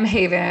 M.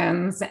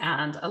 Havens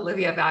and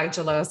Olivia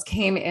Vagelos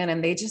came in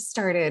and they just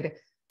started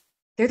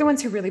they're the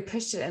ones who really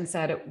pushed it and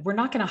said, we're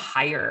not going to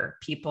hire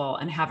people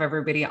and have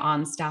everybody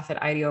on staff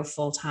at IDEO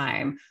full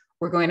time.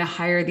 We're going to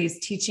hire these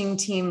teaching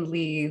team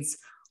leads.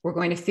 We're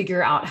going to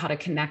figure out how to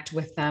connect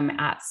with them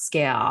at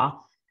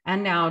scale.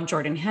 And now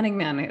Jordan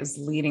Henningman is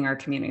leading our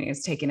community,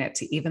 is taking it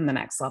to even the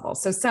next level.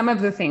 So some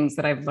of the things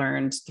that I've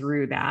learned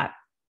through that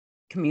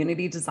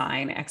community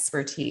design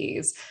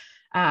expertise,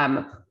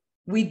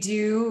 we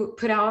do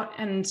put out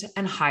and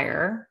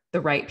hire the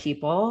right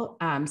people.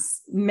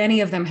 Many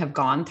of them have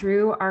gone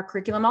through our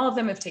curriculum. All of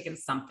them have taken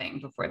something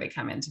before they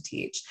come in to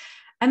teach.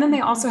 And then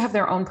they also have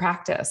their own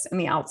practice in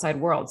the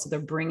outside world. So they're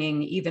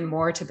bringing even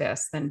more to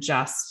this than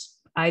just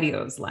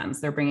IDEO's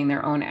lens. They're bringing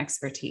their own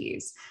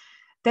expertise.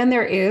 Then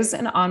there is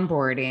an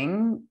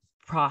onboarding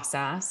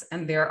process,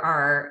 and there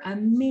are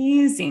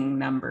amazing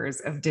numbers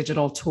of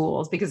digital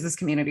tools because this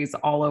community is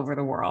all over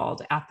the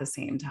world at the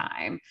same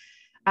time.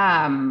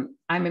 I'm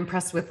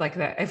impressed with like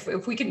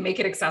if we can make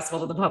it accessible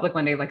to the public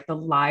one day, like the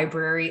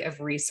library of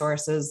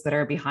resources that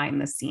are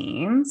behind the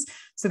scenes.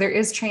 So there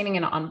is training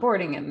and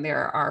onboarding, and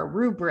there are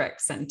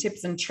rubrics and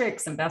tips and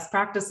tricks and best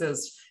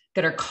practices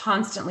that are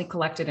constantly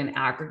collected and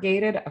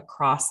aggregated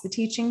across the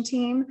teaching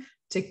team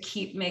to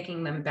keep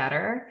making them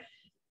better.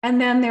 And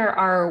then there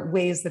are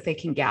ways that they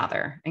can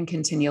gather and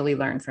continually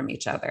learn from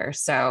each other.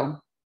 So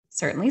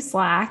certainly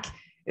Slack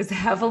is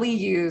heavily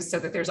used so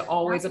that there's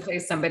always a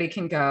place somebody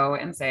can go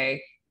and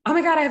say, oh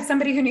my God, I have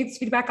somebody who needs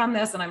feedback on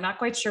this and I'm not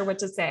quite sure what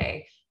to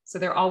say. So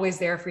they're always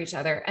there for each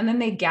other. And then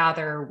they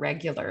gather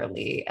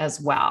regularly as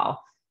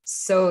well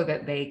so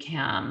that they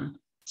can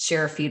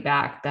share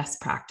feedback, best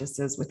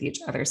practices with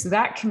each other. So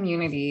that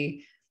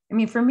community, I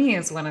mean, for me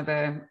is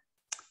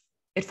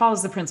it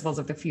follows the principles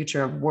of the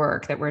future of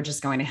work, that we're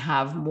just going to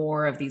have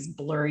more of these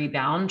blurry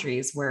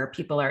boundaries where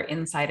people are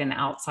inside and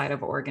outside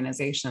of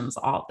organizations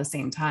all at the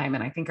same time.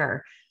 And I think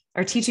our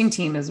teaching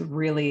team is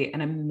really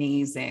an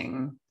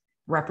amazing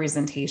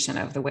representation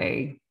of the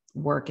way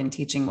work and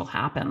teaching will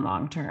happen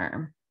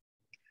long-term.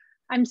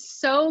 I'm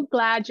so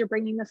glad you're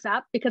bringing this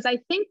up, because I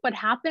think what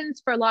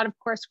happens for a lot of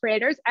course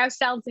creators,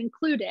 ourselves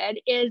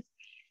included, is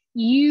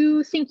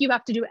you think you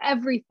have to do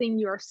everything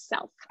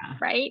yourself,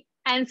 right?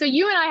 And so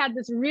you and I had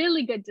this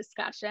really good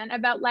discussion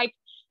about like,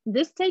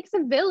 this takes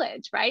a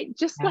village, right?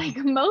 Just like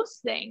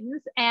most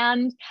things.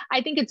 And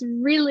I think it's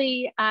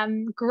really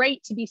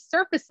great to be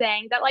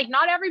surfacing that like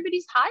not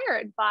everybody's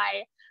hired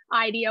by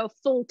IDEO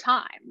full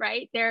time,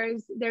 right?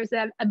 There's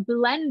a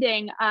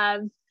blending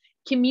of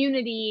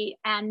community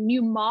and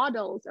new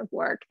models of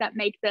work that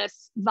make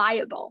this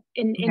viable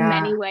in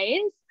many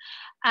ways.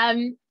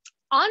 On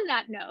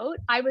that note,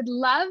 I would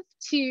love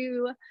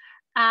to,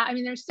 I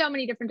mean, there's so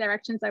many different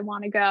directions I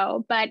want to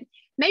go, but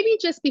maybe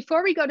just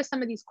before we go to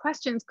some of these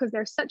questions, because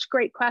they're such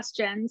great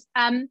questions,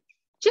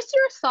 just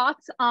your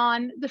thoughts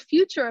on the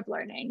future of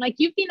learning. Like,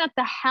 you've been at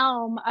the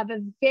helm of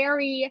a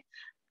very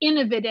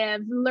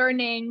innovative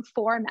learning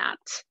format,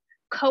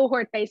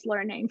 cohort-based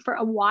learning, for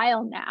a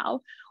while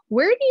now.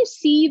 Where do you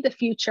see the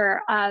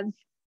future of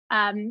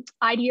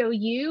IDEO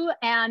U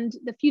and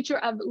the future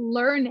of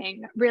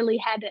learning really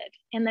headed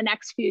in the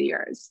next few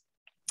years?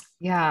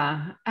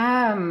 Yeah,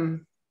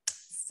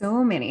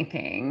 so many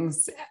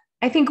things.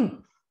 I think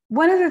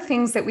one of the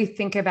things that we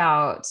think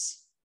about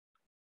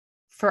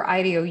for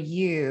IDEO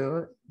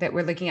U that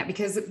we're looking at,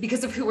 because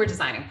of who we're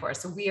designing for.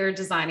 So we are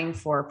designing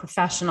for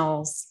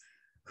professionals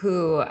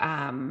who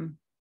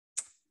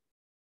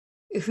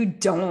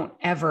don't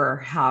ever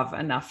have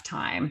enough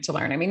time to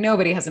learn. I mean,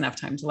 nobody has enough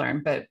time to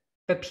learn, but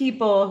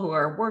people who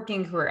are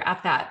working, who are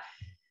at that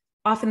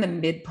often the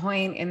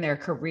midpoint in their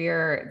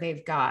career,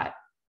 they've got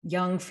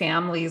young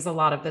families a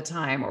lot of the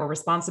time, or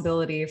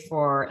responsibility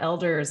for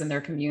elders in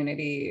their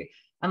community,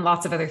 and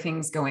lots of other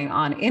things going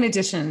on, in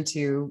addition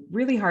to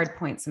really hard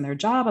points in their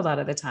job a lot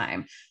of the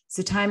time.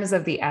 So time is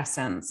of the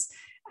essence.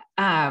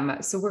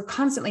 So we're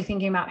constantly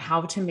thinking about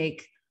how to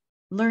make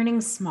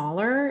learning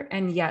smaller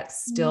and yet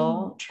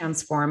still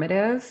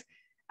transformative,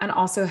 and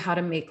also how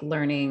to make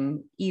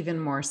learning even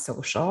more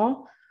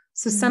social.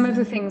 So some of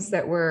the things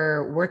that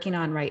we're working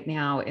on right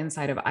now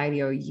inside of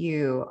IDEO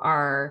U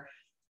are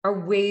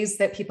ways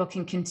that people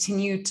can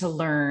continue to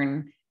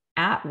learn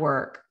at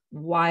work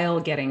while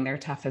getting their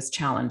toughest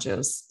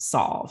challenges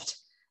solved.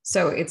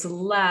 So it's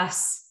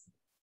less,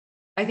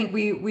 I think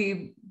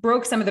we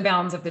broke some of the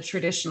bounds of the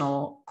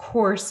traditional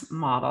course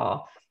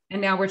model,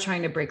 and now we're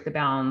trying to break the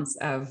bounds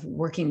of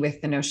working with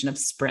the notion of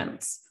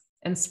sprints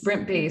and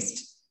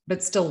sprint-based,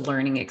 but still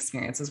learning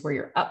experiences where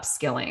you're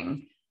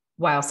upskilling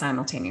while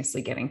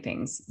simultaneously getting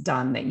things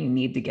done that you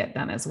need to get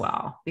done as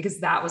well. Because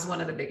that was one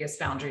of the biggest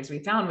boundaries we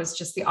found, was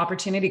just the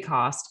opportunity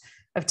cost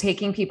of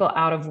taking people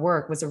out of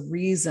work was a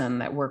reason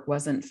that work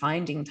wasn't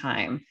finding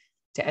time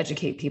to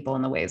educate people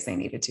in the ways they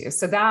needed to.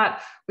 So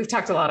that we've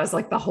talked a lot as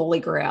like the holy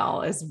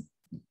grail, is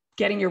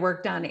getting your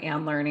work done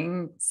and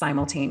learning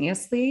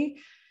simultaneously.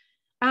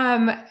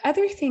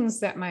 Other things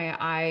that my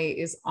eye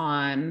is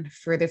on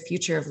for the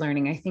future of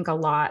learning, I think a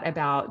lot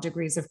about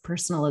degrees of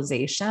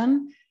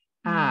personalization.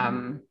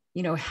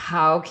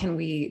 How can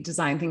we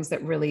design things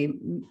that really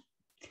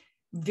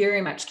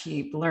very much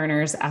keep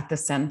learners at the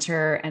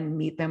center and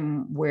meet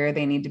them where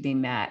they need to be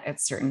met at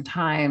certain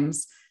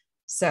times.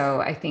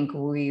 So I think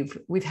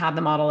we've had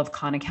the model of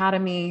Khan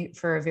Academy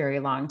for a very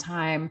long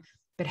time,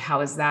 but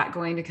how is that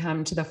going to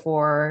come to the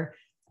fore?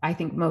 I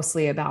think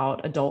mostly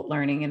about adult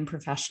learning and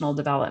professional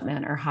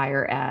development or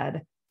higher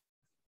ed.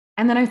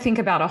 And then I think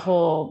about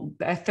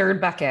a third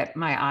bucket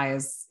my eye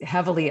is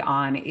heavily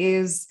on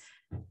is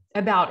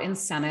about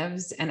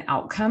incentives and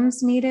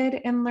outcomes needed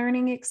in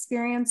learning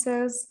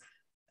experiences.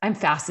 I'm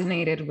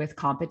fascinated with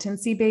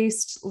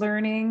competency-based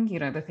learning,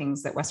 the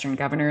things that Western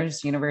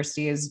Governors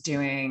University is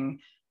doing,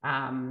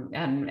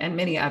 and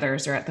many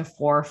others are at the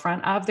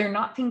forefront of. They're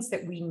not things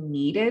that we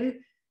needed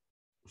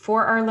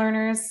for our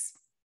learners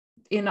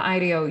in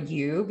IDEO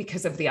U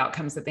because of the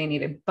outcomes that they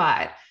needed.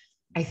 But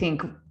I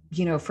think,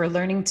 for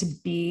learning to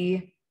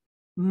be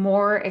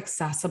more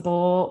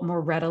accessible,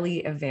 more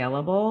readily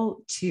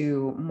available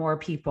to more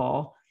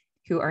people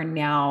who are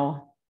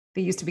now,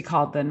 they used to be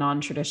called the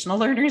non-traditional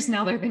learners.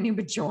 Now they're the new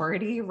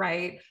majority,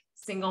 right?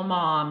 Single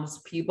moms,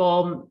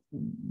 people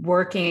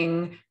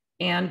working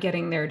and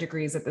getting their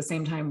degrees at the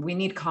same time. We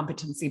need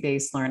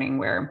competency-based learning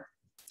where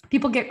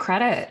people get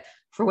credit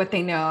for what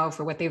they know,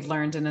 for what they've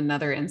learned in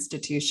another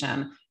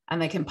institution,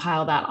 and they can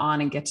pile that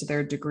on and get to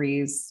their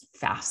degrees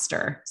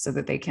faster so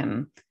that they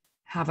can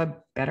have a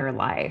better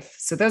life.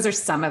 So those are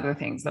some of the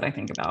things that I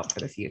think about for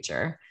the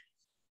future.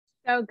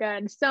 So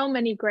good. So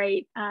many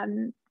great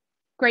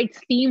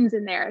themes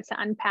in there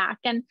to unpack.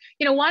 And,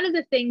 one of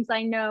the things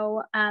I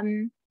know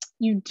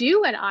you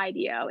do at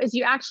IDEO is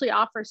you actually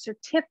offer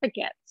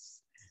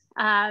certificates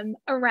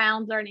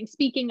around learning.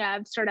 Speaking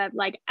of sort of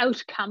like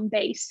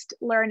outcome-based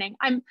learning,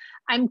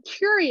 I'm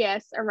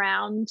curious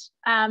around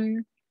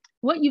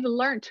what you've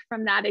learned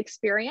from that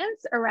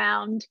experience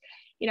around,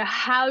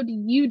 how do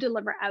you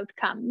deliver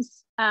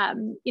outcomes?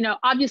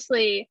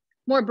 Obviously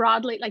more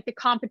broadly, like the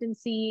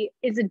competency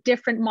is a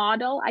different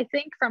model, I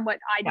think, from what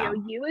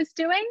IDEO U is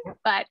doing,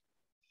 but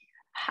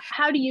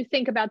how do you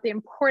think about the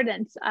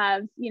importance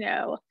of,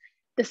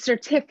 the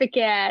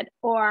certificate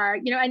or,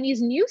 and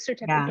these new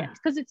certificates,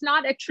 because it's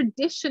not a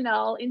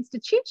traditional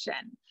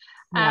institution.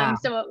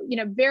 So,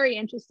 very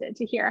interested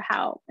to hear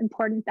how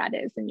important that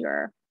is in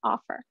your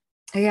offer.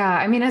 Yeah.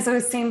 I mean, as I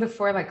was saying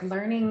before, like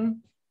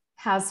learning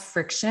has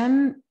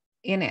friction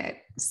in it.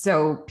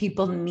 So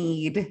people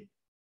need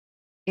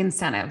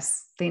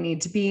incentives. They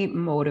need to be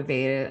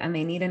motivated and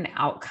they need an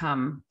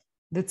outcome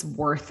that's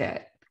worth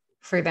it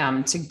for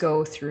them to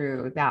go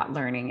through that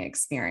learning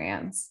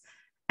experience.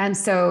 And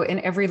so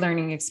in every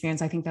learning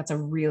experience, I think that's a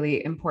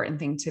really important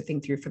thing to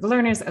think through for the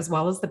learners as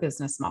well as the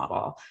business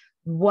model.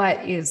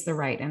 What is the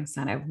right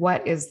incentive?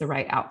 What is the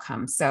right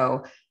outcome?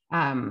 So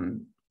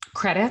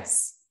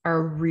credits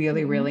are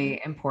really,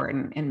 really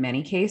important in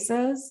many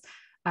cases.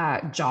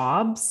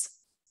 Jobs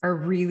are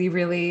really,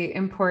 really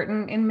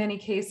important in many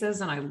cases.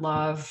 And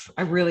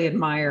I really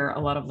admire a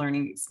lot of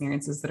learning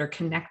experiences that are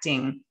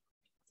connecting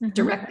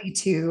directly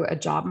to a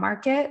job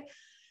market.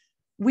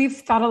 We've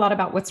thought a lot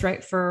about what's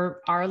right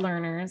for our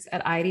learners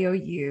at IDEO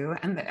U.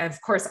 And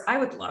of course, I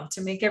would love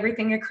to make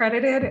everything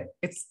accredited.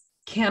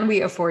 Can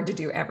we afford to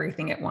do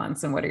everything at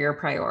once? And what are your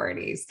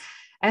priorities?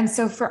 And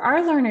so for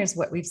our learners,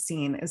 what we've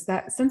seen is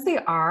that since they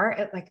are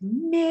at like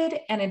mid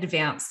and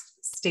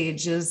advanced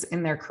stages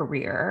in their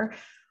career,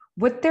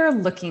 what they're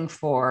looking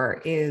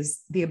for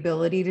is the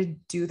ability to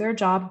do their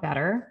job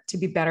better, to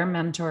be better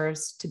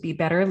mentors, to be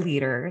better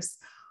leaders,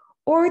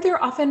 or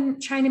they're often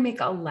trying to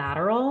make a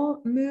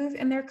lateral move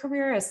in their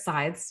career, a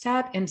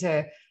sidestep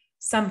into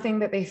something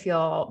that they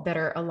feel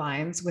better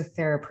aligns with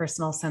their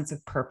personal sense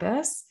of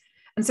purpose.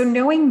 And so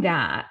knowing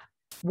that,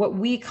 what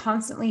we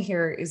constantly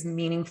hear is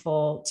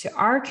meaningful to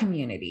our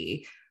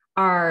community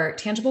are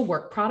tangible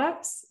work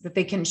products that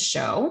they can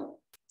show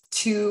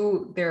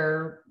to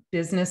their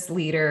business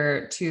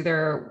leader, to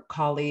their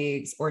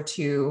colleagues, or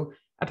to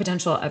a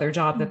potential other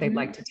job that they'd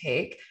like to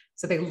take.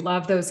 So they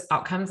love those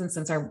outcomes. And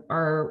since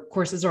our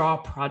courses are all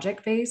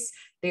project-based,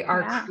 they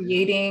are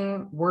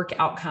creating work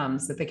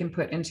outcomes that they can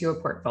put into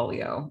a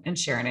portfolio and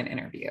share in an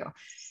interview.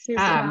 Super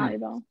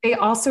valuable. They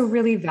also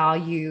really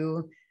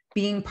value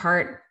being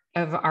part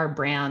of our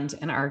brand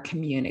and our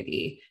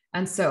community.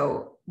 And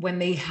so when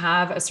they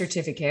have a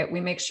certificate,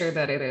 we make sure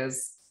that it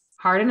is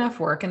hard enough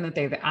work and that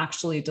they've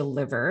actually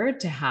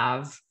delivered to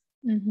have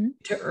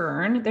to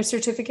earn their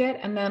certificate.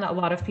 And then a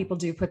lot of people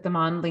do put them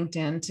on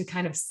LinkedIn to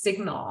kind of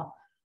signal,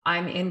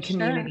 I'm in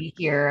community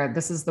here.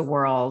 This is the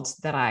world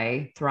that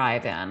I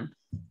thrive in.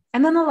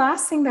 And then the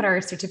last thing that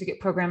our certificate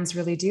programs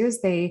really do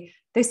is they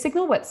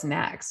signal what's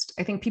next.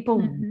 I think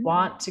people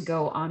want to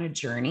go on a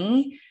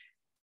journey.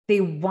 They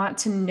want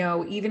to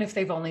know, even if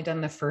they've only done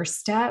the first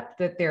step,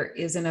 that there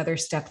is another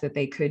step that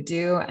they could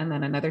do, and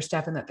then another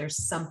step, and that there's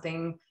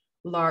something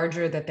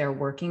larger that they're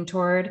working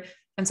toward.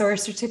 And so our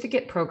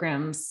certificate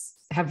programs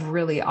have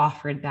really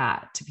offered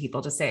that to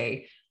people to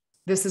say,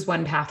 this is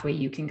one pathway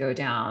you can go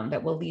down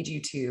that will lead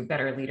you to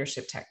better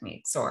leadership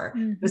techniques, or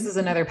this is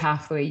another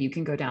pathway you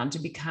can go down to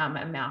become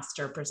a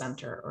master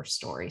presenter or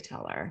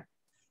storyteller.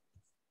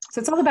 So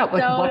it's all about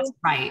like So what's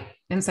right,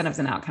 incentives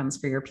and outcomes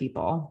for your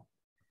people.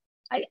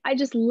 I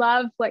just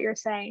love what you're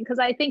saying, because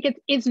I think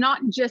it's not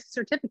just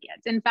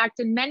certificates. In fact,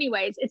 in many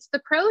ways, it's the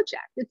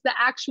project, it's the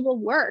actual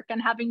work and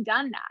having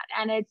done that.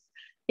 And it's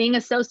being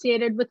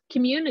associated with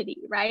community,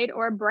 right?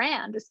 Or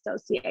brand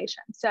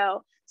association.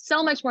 So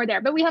much more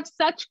there. But we have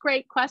such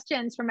great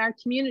questions from our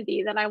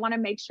community that I want to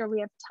make sure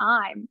we have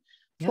time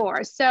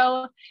for.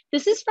 So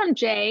this is from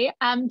Jay.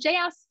 Jay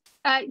asks,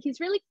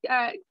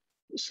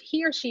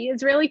 he or she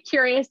is really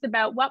curious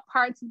about what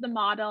parts of the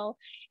model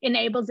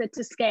enables it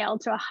to scale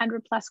to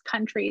 100+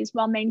 countries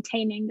while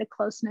maintaining the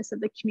closeness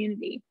of the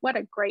community. What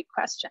a great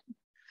question.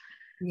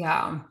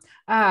 Yeah.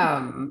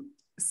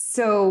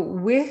 So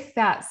with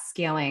that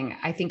scaling,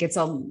 I think it's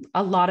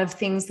a lot of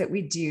things that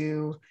we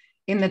do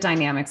in the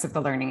dynamics of the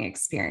learning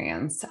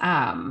experience.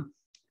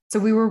 So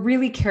we were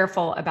really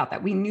careful about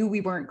that. We knew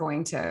we weren't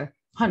going to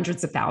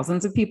hundreds of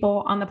thousands of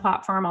people on the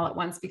platform all at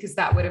once, because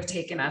that would have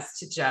taken us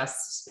to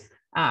just,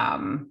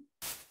 a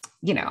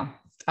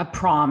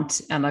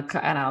prompt and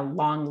a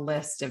long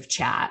list of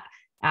chat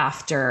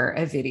after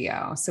a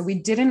video. So we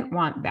didn't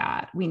want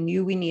that. We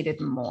knew we needed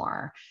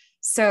more.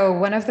 So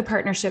one of the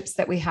partnerships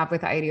that we have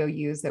with IDEO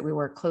U is that we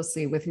work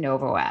closely with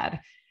NovoEd,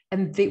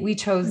 and we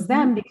chose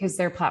them because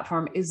their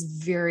platform is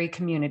very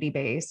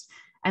community-based,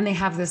 and they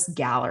have this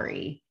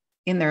gallery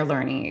in their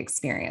learning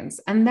experience.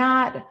 And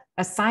that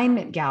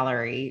assignment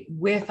gallery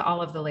with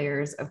all of the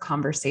layers of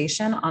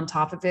conversation on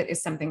top of it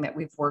is something that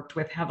we've worked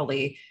with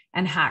heavily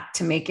and hacked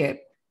to make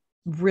it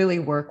really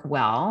work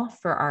well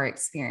for our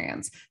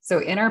experience. So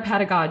in our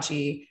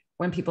pedagogy,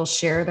 when people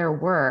share their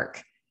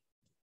work,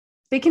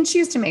 they can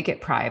choose to make it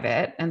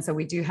private. And so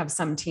we do have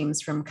some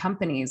teams from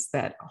companies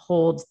that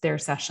hold their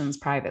sessions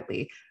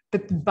privately,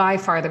 but by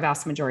far the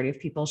vast majority of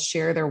people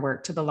share their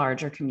work to the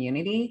larger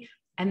community.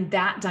 And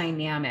that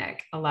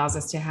dynamic allows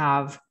us to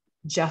have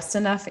just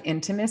enough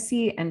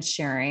intimacy and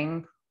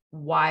sharing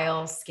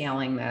while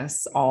scaling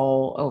this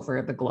all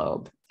over the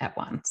globe at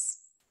once.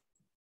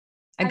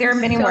 And there are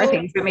many more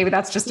things, but maybe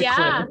that's just a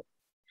clue.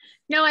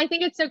 No, I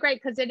think it's so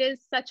great, because it is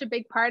such a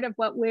big part of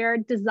what we're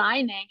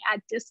designing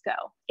at Disco,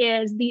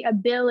 is the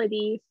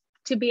ability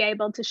to be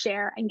able to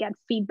share and get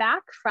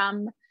feedback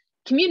from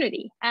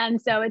community.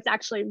 And so it's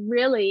actually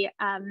really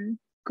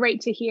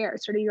great to hear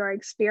sort of your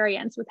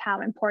experience with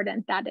how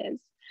important that is.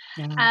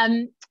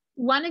 Yeah.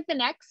 One of the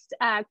next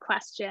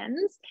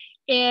questions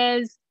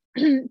is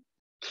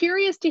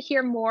curious to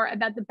hear more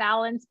about the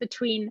balance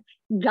between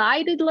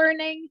guided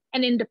learning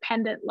and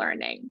independent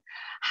learning.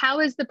 How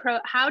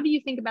do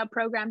you think about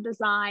program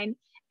design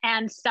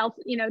and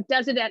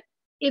does it,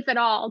 if at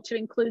all, to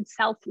include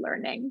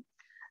self-learning?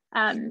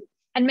 And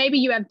maybe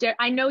you have,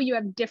 I know you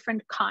have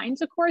different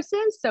kinds of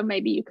courses, so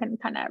maybe you can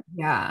kind of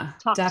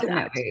talk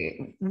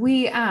definitely. To that.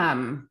 We,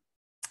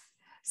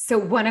 so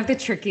one of the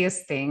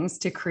trickiest things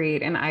to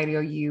create in IDEO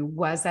U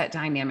was that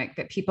dynamic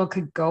that people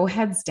could go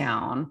heads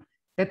down,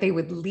 that they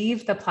would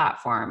leave the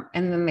platform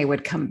and then they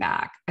would come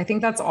back. I think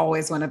that's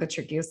always one of the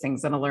trickiest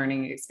things in a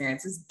learning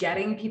experience, is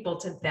getting people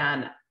to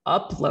then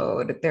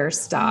upload their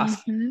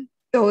stuff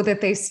so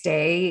that they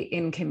stay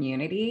in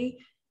community.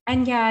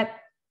 And yet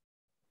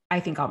I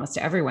think almost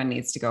everyone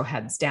needs to go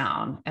heads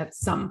down at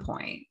some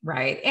point,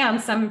 right?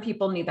 And some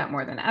people need that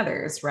more than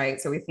others,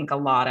 right? So we think a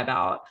lot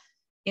about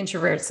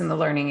introverts in the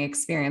learning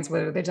experience,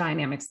 what are the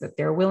dynamics that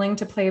they're willing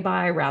to play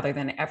by, rather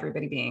than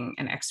everybody being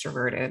an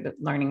extroverted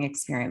learning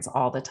experience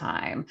all the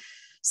time.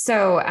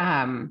 So,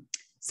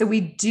 so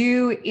we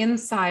do,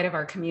 inside of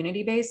our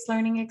community-based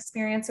learning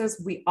experiences,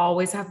 we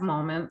always have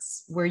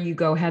moments where you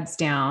go heads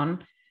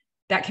down.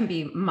 That can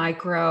be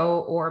micro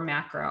or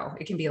macro.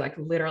 It can be like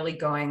literally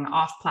going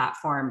off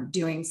platform,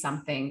 doing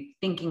something,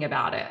 thinking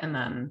about it, and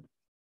then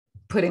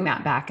putting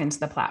that back into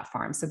the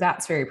platform. So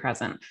that's very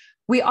present.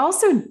 We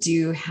also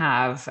do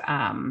have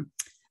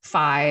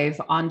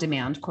 5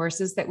 on-demand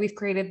courses that we've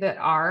created that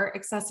are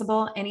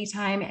accessible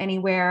anytime,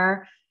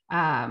 anywhere.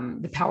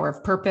 The Power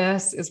of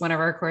Purpose is one of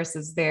our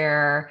courses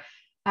there.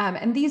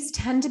 And these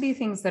tend to be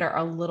things that are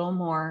a little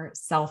more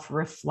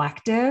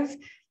self-reflective.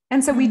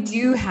 And so we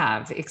do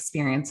have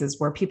experiences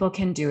where people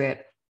can do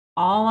it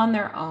all on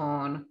their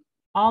own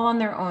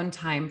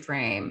time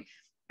frame.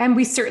 And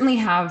we certainly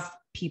have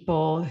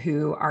people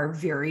who are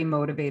very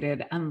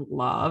motivated and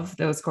love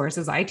those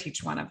courses. I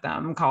teach one of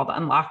them called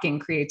Unlocking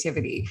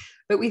Creativity.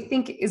 But we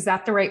think, is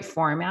that the right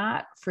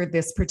format for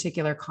this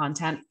particular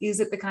content? Is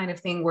it the kind of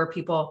thing where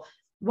people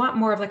want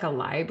more of like a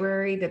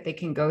library that they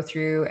can go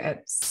through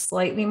at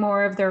slightly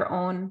more of their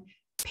own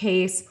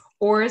pace?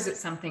 Or is it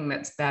something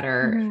that's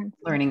better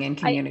learning in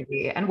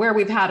community? And where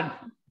we've had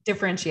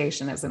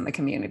differentiation is in the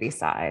community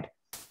side.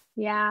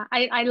 Yeah,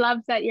 I love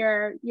that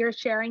you're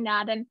sharing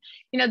that. And,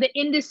 the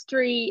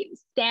industry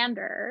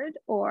standard,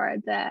 or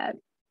the,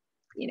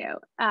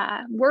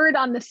 word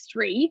on the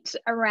street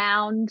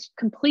around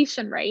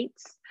completion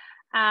rates,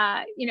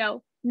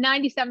 97%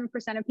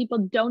 of people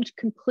don't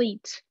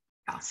complete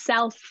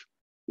self,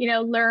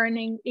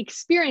 learning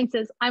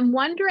experiences. I'm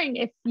wondering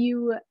if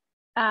yours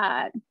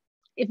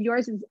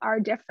are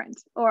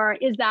different, or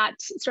is that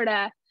sort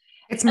of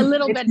a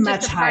little it's bit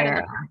much just a part of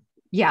higher. the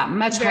Yeah,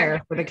 much very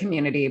higher for the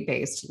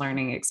community-based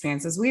learning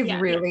experiences. We have yeah.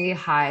 really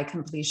high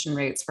completion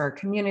rates for our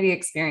community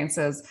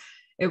experiences.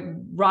 It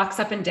rocks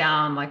up and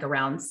down like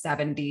around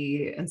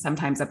 70 and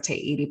sometimes up to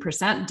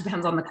 80%.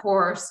 Depends on the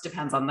course,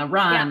 depends on the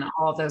run,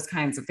 all of those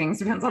kinds of things,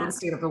 depends on the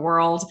state of the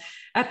world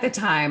at the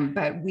time.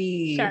 But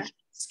we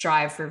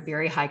strive for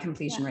very high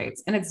completion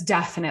rates. And it's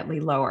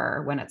definitely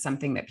lower when it's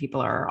something that people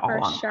are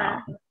all on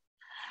their own.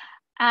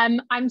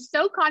 I'm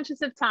so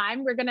conscious of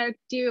time. We're going to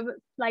do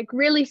like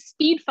really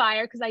speed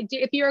fire because I do,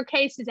 if you're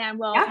okay, Suzanne,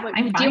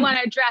 we do want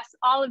to address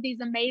all of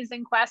these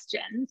amazing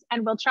questions,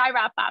 and we'll try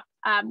wrap up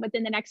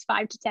within the next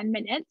 5 to 10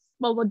 minutes.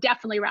 Well, we'll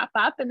definitely wrap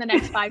up in the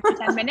next 5 to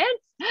 10 minutes.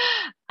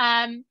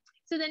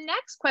 So the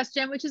next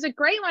question, which is a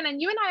great one,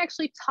 and you and I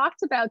actually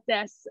talked about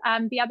this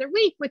the other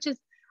week, which is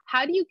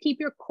how do you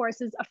keep your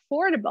courses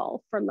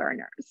affordable for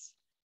learners?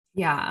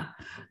 Yeah.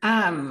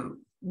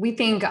 We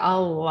think a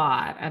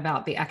lot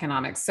about the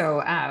economics.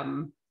 So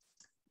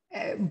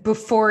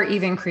before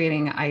even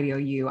creating IDEO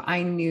U,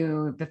 I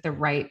knew that the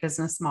right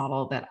business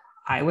model that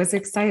I was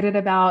excited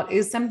about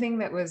is something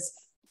that was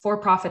for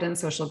profit and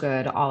social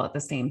good all at the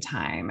same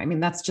time. I mean,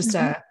 that's just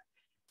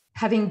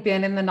having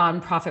been in the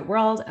nonprofit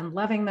world and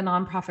loving the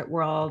nonprofit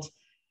world.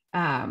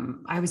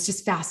 I was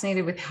just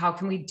fascinated with how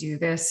can we do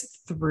this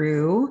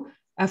through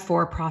a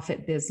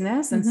for-profit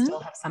business and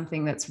still have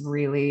something that's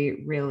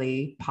really,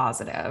 really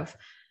positive.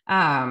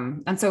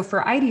 And so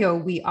for IDEO,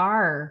 we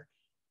are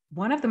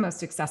one of the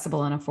most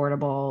accessible and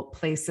affordable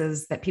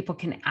places that people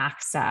can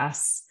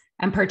access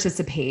and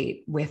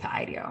participate with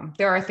IDEO.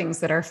 There are things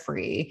that are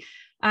free.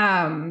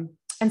 And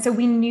so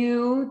we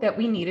knew that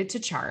we needed to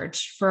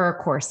charge for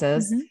our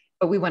courses,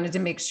 but we wanted to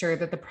make sure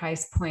that the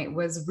price point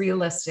was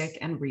realistic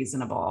and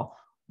reasonable,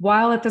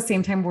 while at the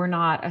same time, we're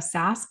not a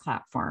SaaS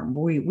platform.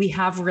 We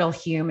have real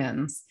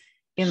humans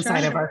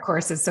inside of our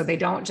courses, so they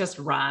don't just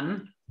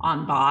run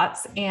on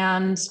bots.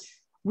 And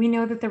we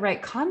know that the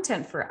right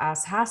content for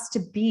us has to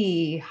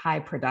be high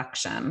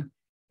production.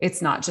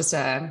 It's not just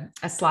a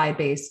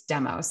slide-based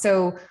demo.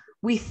 So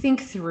we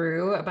think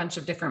through a bunch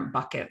of different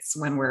buckets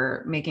when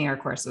we're making our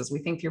courses. We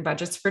think through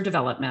budgets for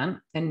development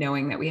and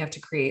knowing that we have to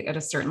create at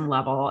a certain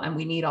level, and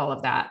we need all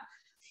of that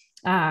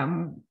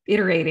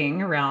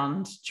iterating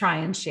around try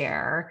and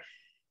share.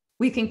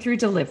 We think through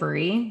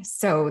delivery.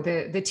 So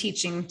the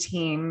teaching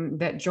team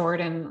that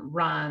Jordan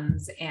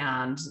runs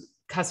and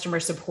customer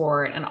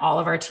support and all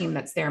of our team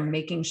that's there,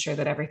 making sure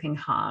that everything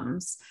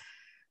hums.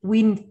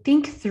 We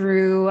think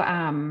through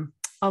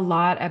a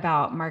lot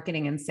about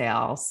marketing and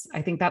sales.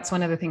 I think that's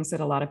one of the things that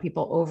a lot of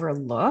people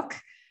overlook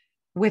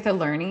with a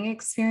learning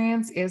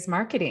experience is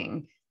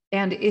marketing.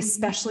 And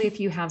especially if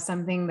you have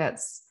something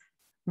that's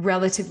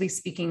relatively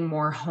speaking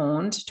more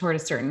honed toward a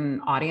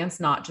certain audience,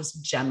 not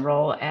just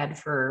general ed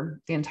for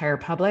the entire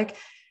public,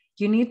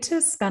 you need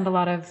to spend a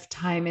lot of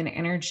time and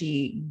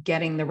energy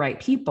getting the right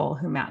people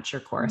who match your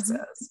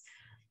courses.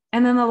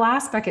 And then the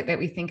last bucket that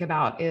we think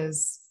about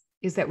is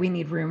that we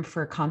need room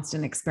for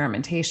constant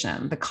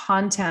experimentation. The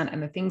content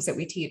and the things that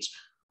we teach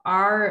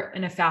are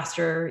in a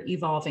faster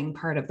evolving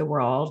part of the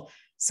world.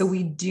 So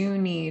we do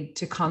need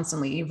to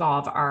constantly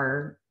evolve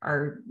our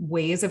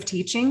ways of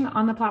teaching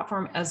on the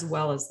platform as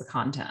well as the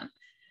content.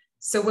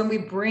 So when we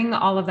bring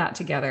all of that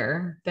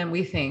together, then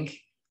we think,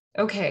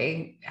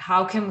 okay,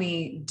 how can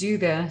we do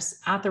this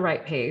at the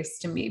right pace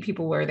to meet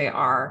people where they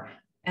are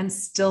and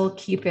still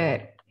keep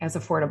it as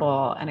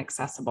affordable and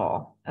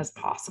accessible as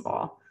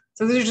possible?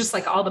 So those are just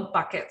like all the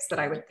buckets that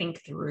I would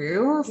think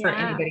through for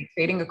anybody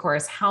creating a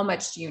course. How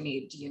much do you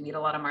need? Do you need a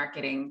lot of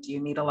marketing? Do you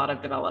need a lot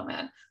of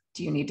development?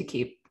 Do you need to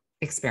keep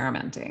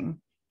experimenting?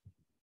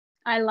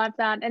 I love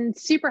that, and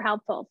super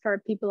helpful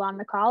for people on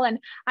the call. And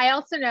I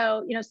also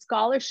know,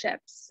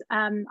 scholarships.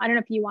 I don't know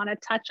if you want to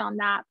touch on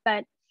that,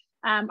 but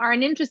are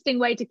an interesting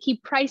way to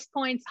keep price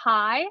points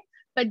high,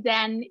 but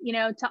then,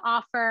 to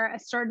offer a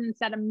certain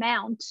set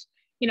amount,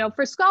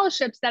 for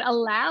scholarships that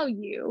allow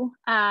you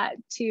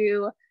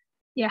to,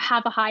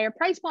 have a higher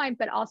price point,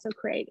 but also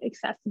create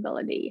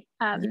accessibility.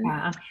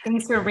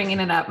 Thanks for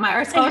bringing it up.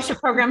 Our scholarship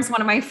program is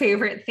one of my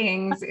favorite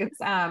things. It's,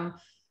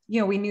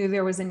 we knew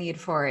there was a need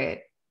for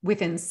it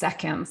within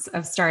seconds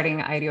of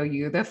starting IDEO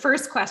U. The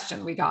first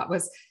question we got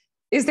was,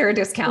 is there a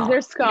discount? Is there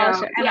a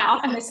scholarship? And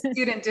often a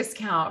student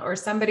discount or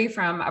somebody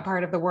from a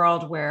part of the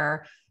world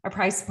where a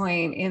price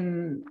point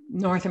in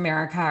North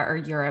America or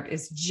Europe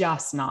is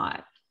just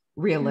not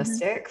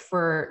realistic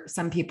for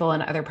some people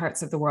in other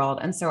parts of the world.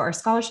 And so our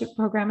scholarship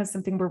program is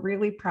something we're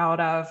really proud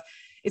of.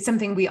 It's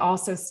something we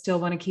also still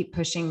want to keep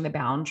pushing the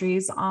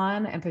boundaries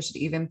on and push it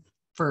even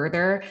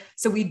further.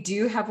 So we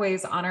do have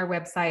ways on our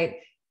website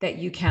that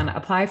you can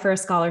apply for a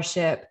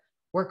scholarship.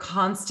 We're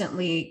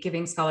constantly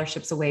giving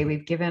scholarships away.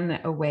 We've given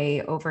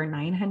away over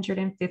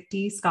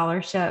 950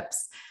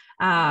 scholarships.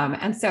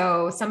 And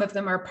so some of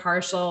them are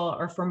partial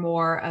or for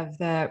more of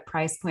the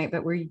price point,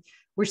 but we're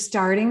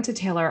starting to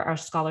tailor our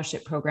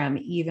scholarship program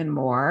even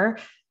more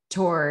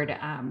toward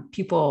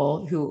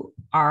people who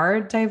are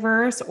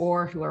diverse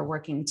or who are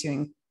working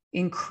to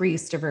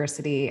increase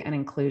diversity and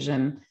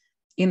inclusion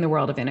in the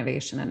world of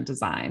innovation and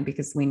design,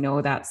 because we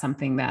know that's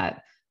something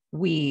that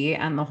we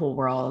and the whole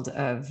world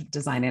of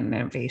design and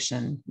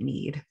innovation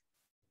need.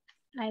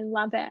 I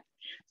love it.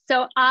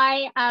 So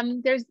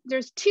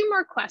there's two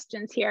more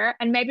questions here,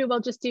 and maybe we'll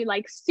just do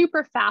like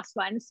super fast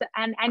ones,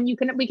 and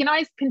we can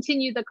always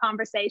continue the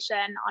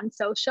conversation on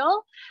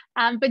social.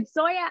 But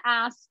Zoya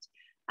asked,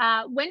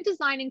 when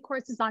designing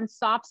courses on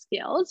soft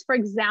skills, for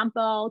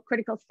example,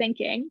 critical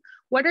thinking,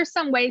 what are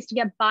some ways to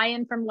get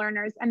buy-in from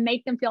learners and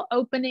make them feel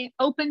open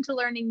to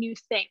learning new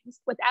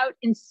things without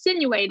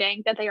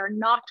insinuating that they are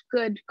not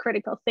good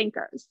critical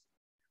thinkers?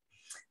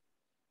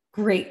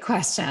 Great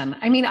question.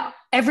 I mean,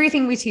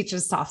 everything we teach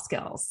is soft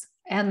skills.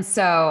 And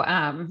so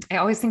I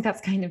always think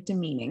that's kind of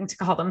demeaning to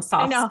call them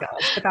soft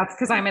skills, but that's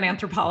because I'm an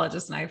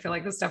anthropologist and I feel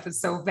like this stuff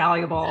is so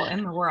valuable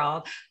in the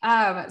world.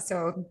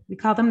 So we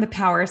call them the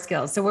power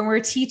skills. So when we're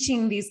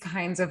teaching these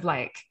kinds of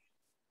like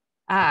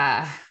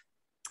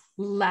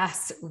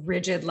less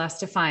rigid, less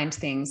defined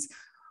things,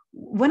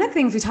 one of the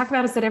things we talk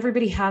about is that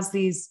everybody has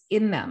these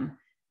in them,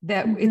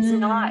 that it's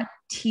not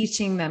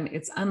teaching them,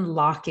 it's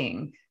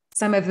unlocking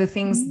some of the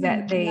things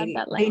that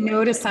they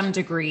know to some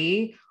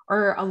degree,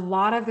 or a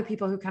lot of the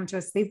people who come to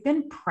us, they've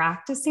been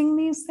practicing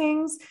these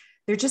things.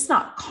 They're just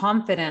not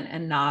confident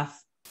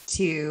enough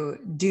to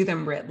do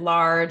them writ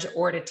large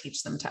or to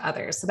teach them to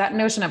others. So that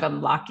notion of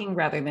unlocking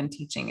rather than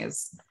teaching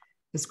is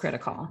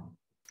critical.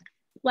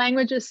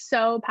 Language is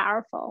so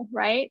powerful,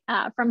 right?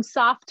 From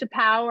soft to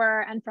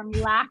power and from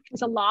lack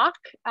to lock,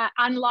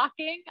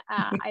 unlocking.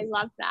 I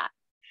love that.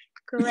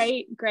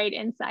 Great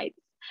insights.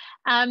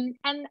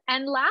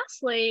 And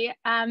lastly,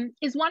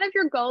 is one of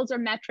your goals or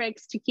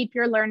metrics to keep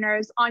your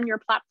learners on your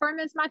platform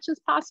as much as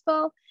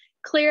possible?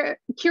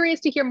 Curious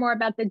to hear more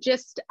about the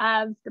gist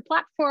of the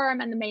platform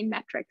and the main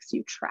metrics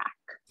you track.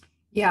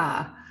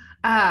 Yeah.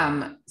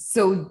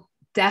 So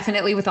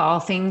definitely with all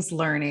things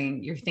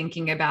learning, you're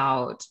thinking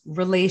about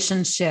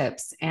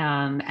relationships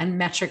and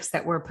metrics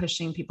that we're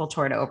pushing people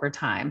toward over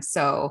time.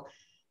 So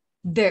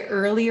the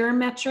earlier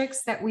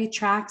metrics that we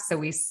track, so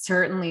we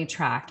certainly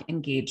track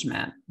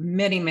engagement,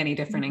 many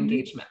different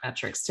engagement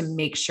metrics to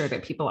make sure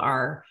that people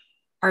are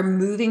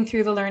moving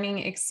through the learning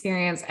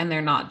experience and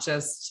they're not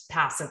just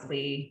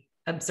passively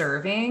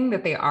observing,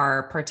 that they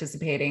are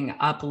participating,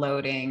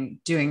 uploading,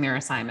 doing their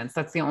assignments.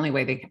 That's the only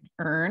way they can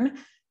earn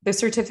the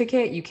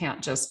certificate. You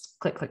can't just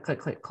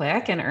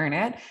click and earn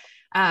it.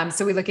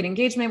 So we look at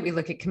engagement, we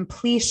look at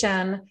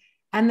completion,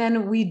 and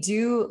then we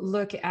do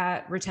look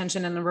at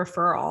retention and the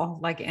referral,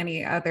 like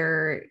any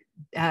other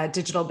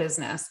digital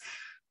business.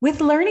 With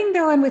learning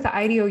though, and with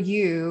IDEO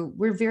U,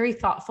 we're very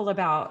thoughtful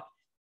about,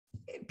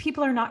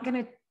 people are not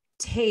going to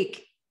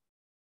take,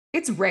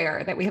 it's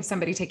rare that we have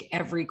somebody take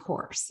every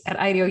course at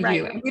IDEO U.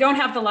 Right. And we don't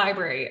have the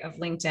library of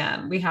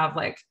LinkedIn. We have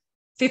like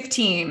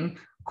 15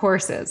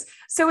 courses.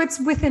 So it's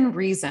within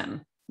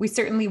reason. We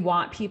certainly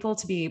want people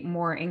to be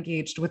more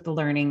engaged with the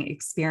learning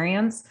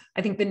experience.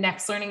 I think the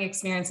next learning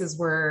experiences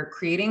we're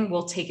creating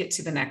will take it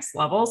to the next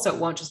level. So it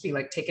won't just be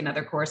like, take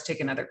another course, take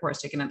another course,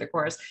 take another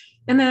course.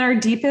 And then our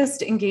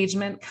deepest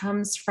engagement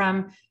comes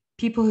from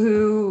people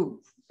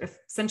who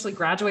essentially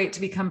graduate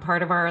to become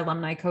part of our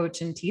alumni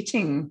coach and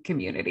teaching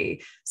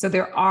community. So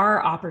there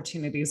are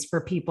opportunities for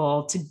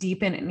people to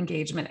deepen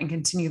engagement and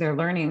continue their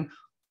learning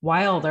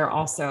while they're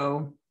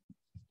also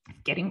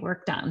getting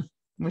work done,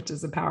 which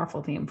is a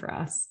powerful theme for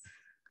us.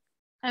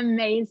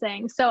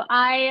 Amazing. So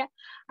I'm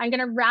going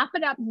to wrap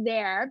it up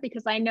there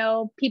because I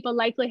know people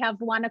likely have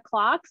 1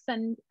 o'clock.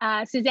 And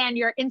Suzanne,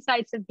 your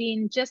insights have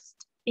been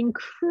just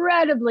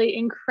incredibly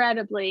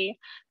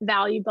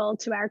valuable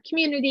to our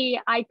community.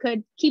 I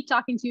could keep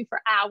talking to you for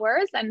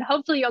hours, and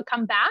hopefully you'll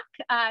come back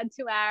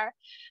to our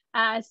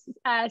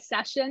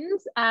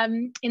sessions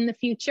in the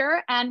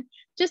future. And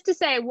just to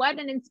say, what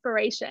an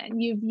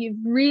inspiration. You've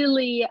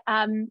really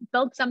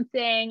built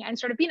something and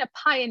sort of been a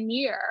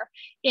pioneer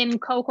in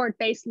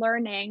cohort-based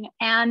learning.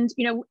 And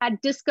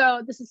at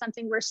Disco, this is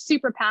something we're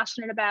super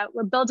passionate about.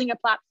 We're building a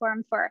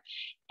platform for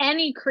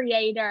any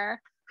creator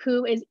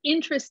who is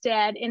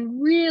interested in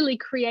really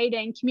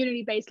creating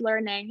community-based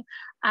learning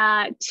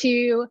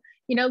to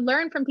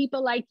learn from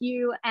people like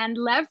you and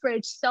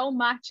leverage so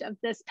much of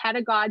this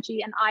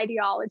pedagogy and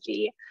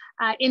ideology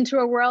into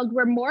a world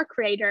where more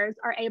creators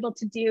are able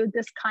to do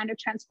this kind of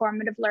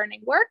transformative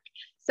learning work.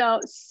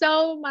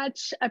 So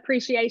much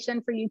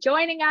appreciation for you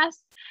joining us.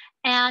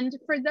 And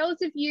for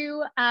those of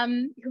you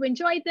who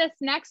enjoyed this,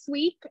 next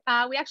week,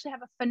 we actually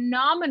have a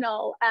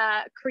phenomenal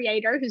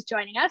creator who's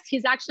joining us.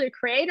 He's actually a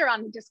creator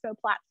on the Disco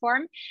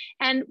platform.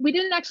 And we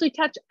didn't actually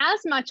touch as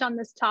much on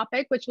this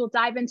topic, which we'll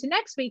dive into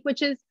next week,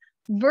 which is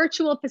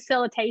virtual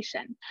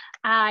facilitation.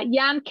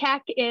 Jan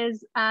Keck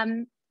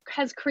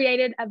has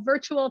created a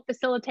virtual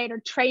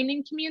facilitator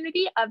training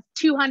community of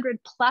 200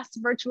 plus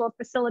virtual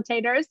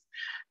facilitators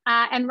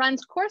and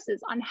runs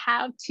courses on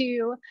how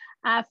to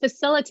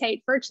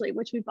facilitate virtually,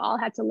 which we've all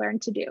had to learn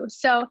to do.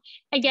 So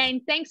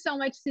again, thanks so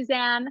much,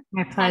 Suzanne.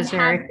 My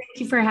pleasure. Thank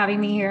you for having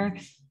me here.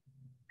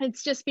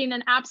 It's just been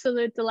an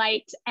absolute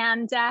delight,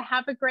 and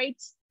have a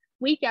great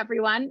week,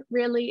 everyone.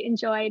 Really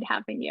enjoyed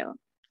having you.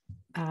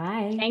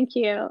 Bye. Thank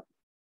you.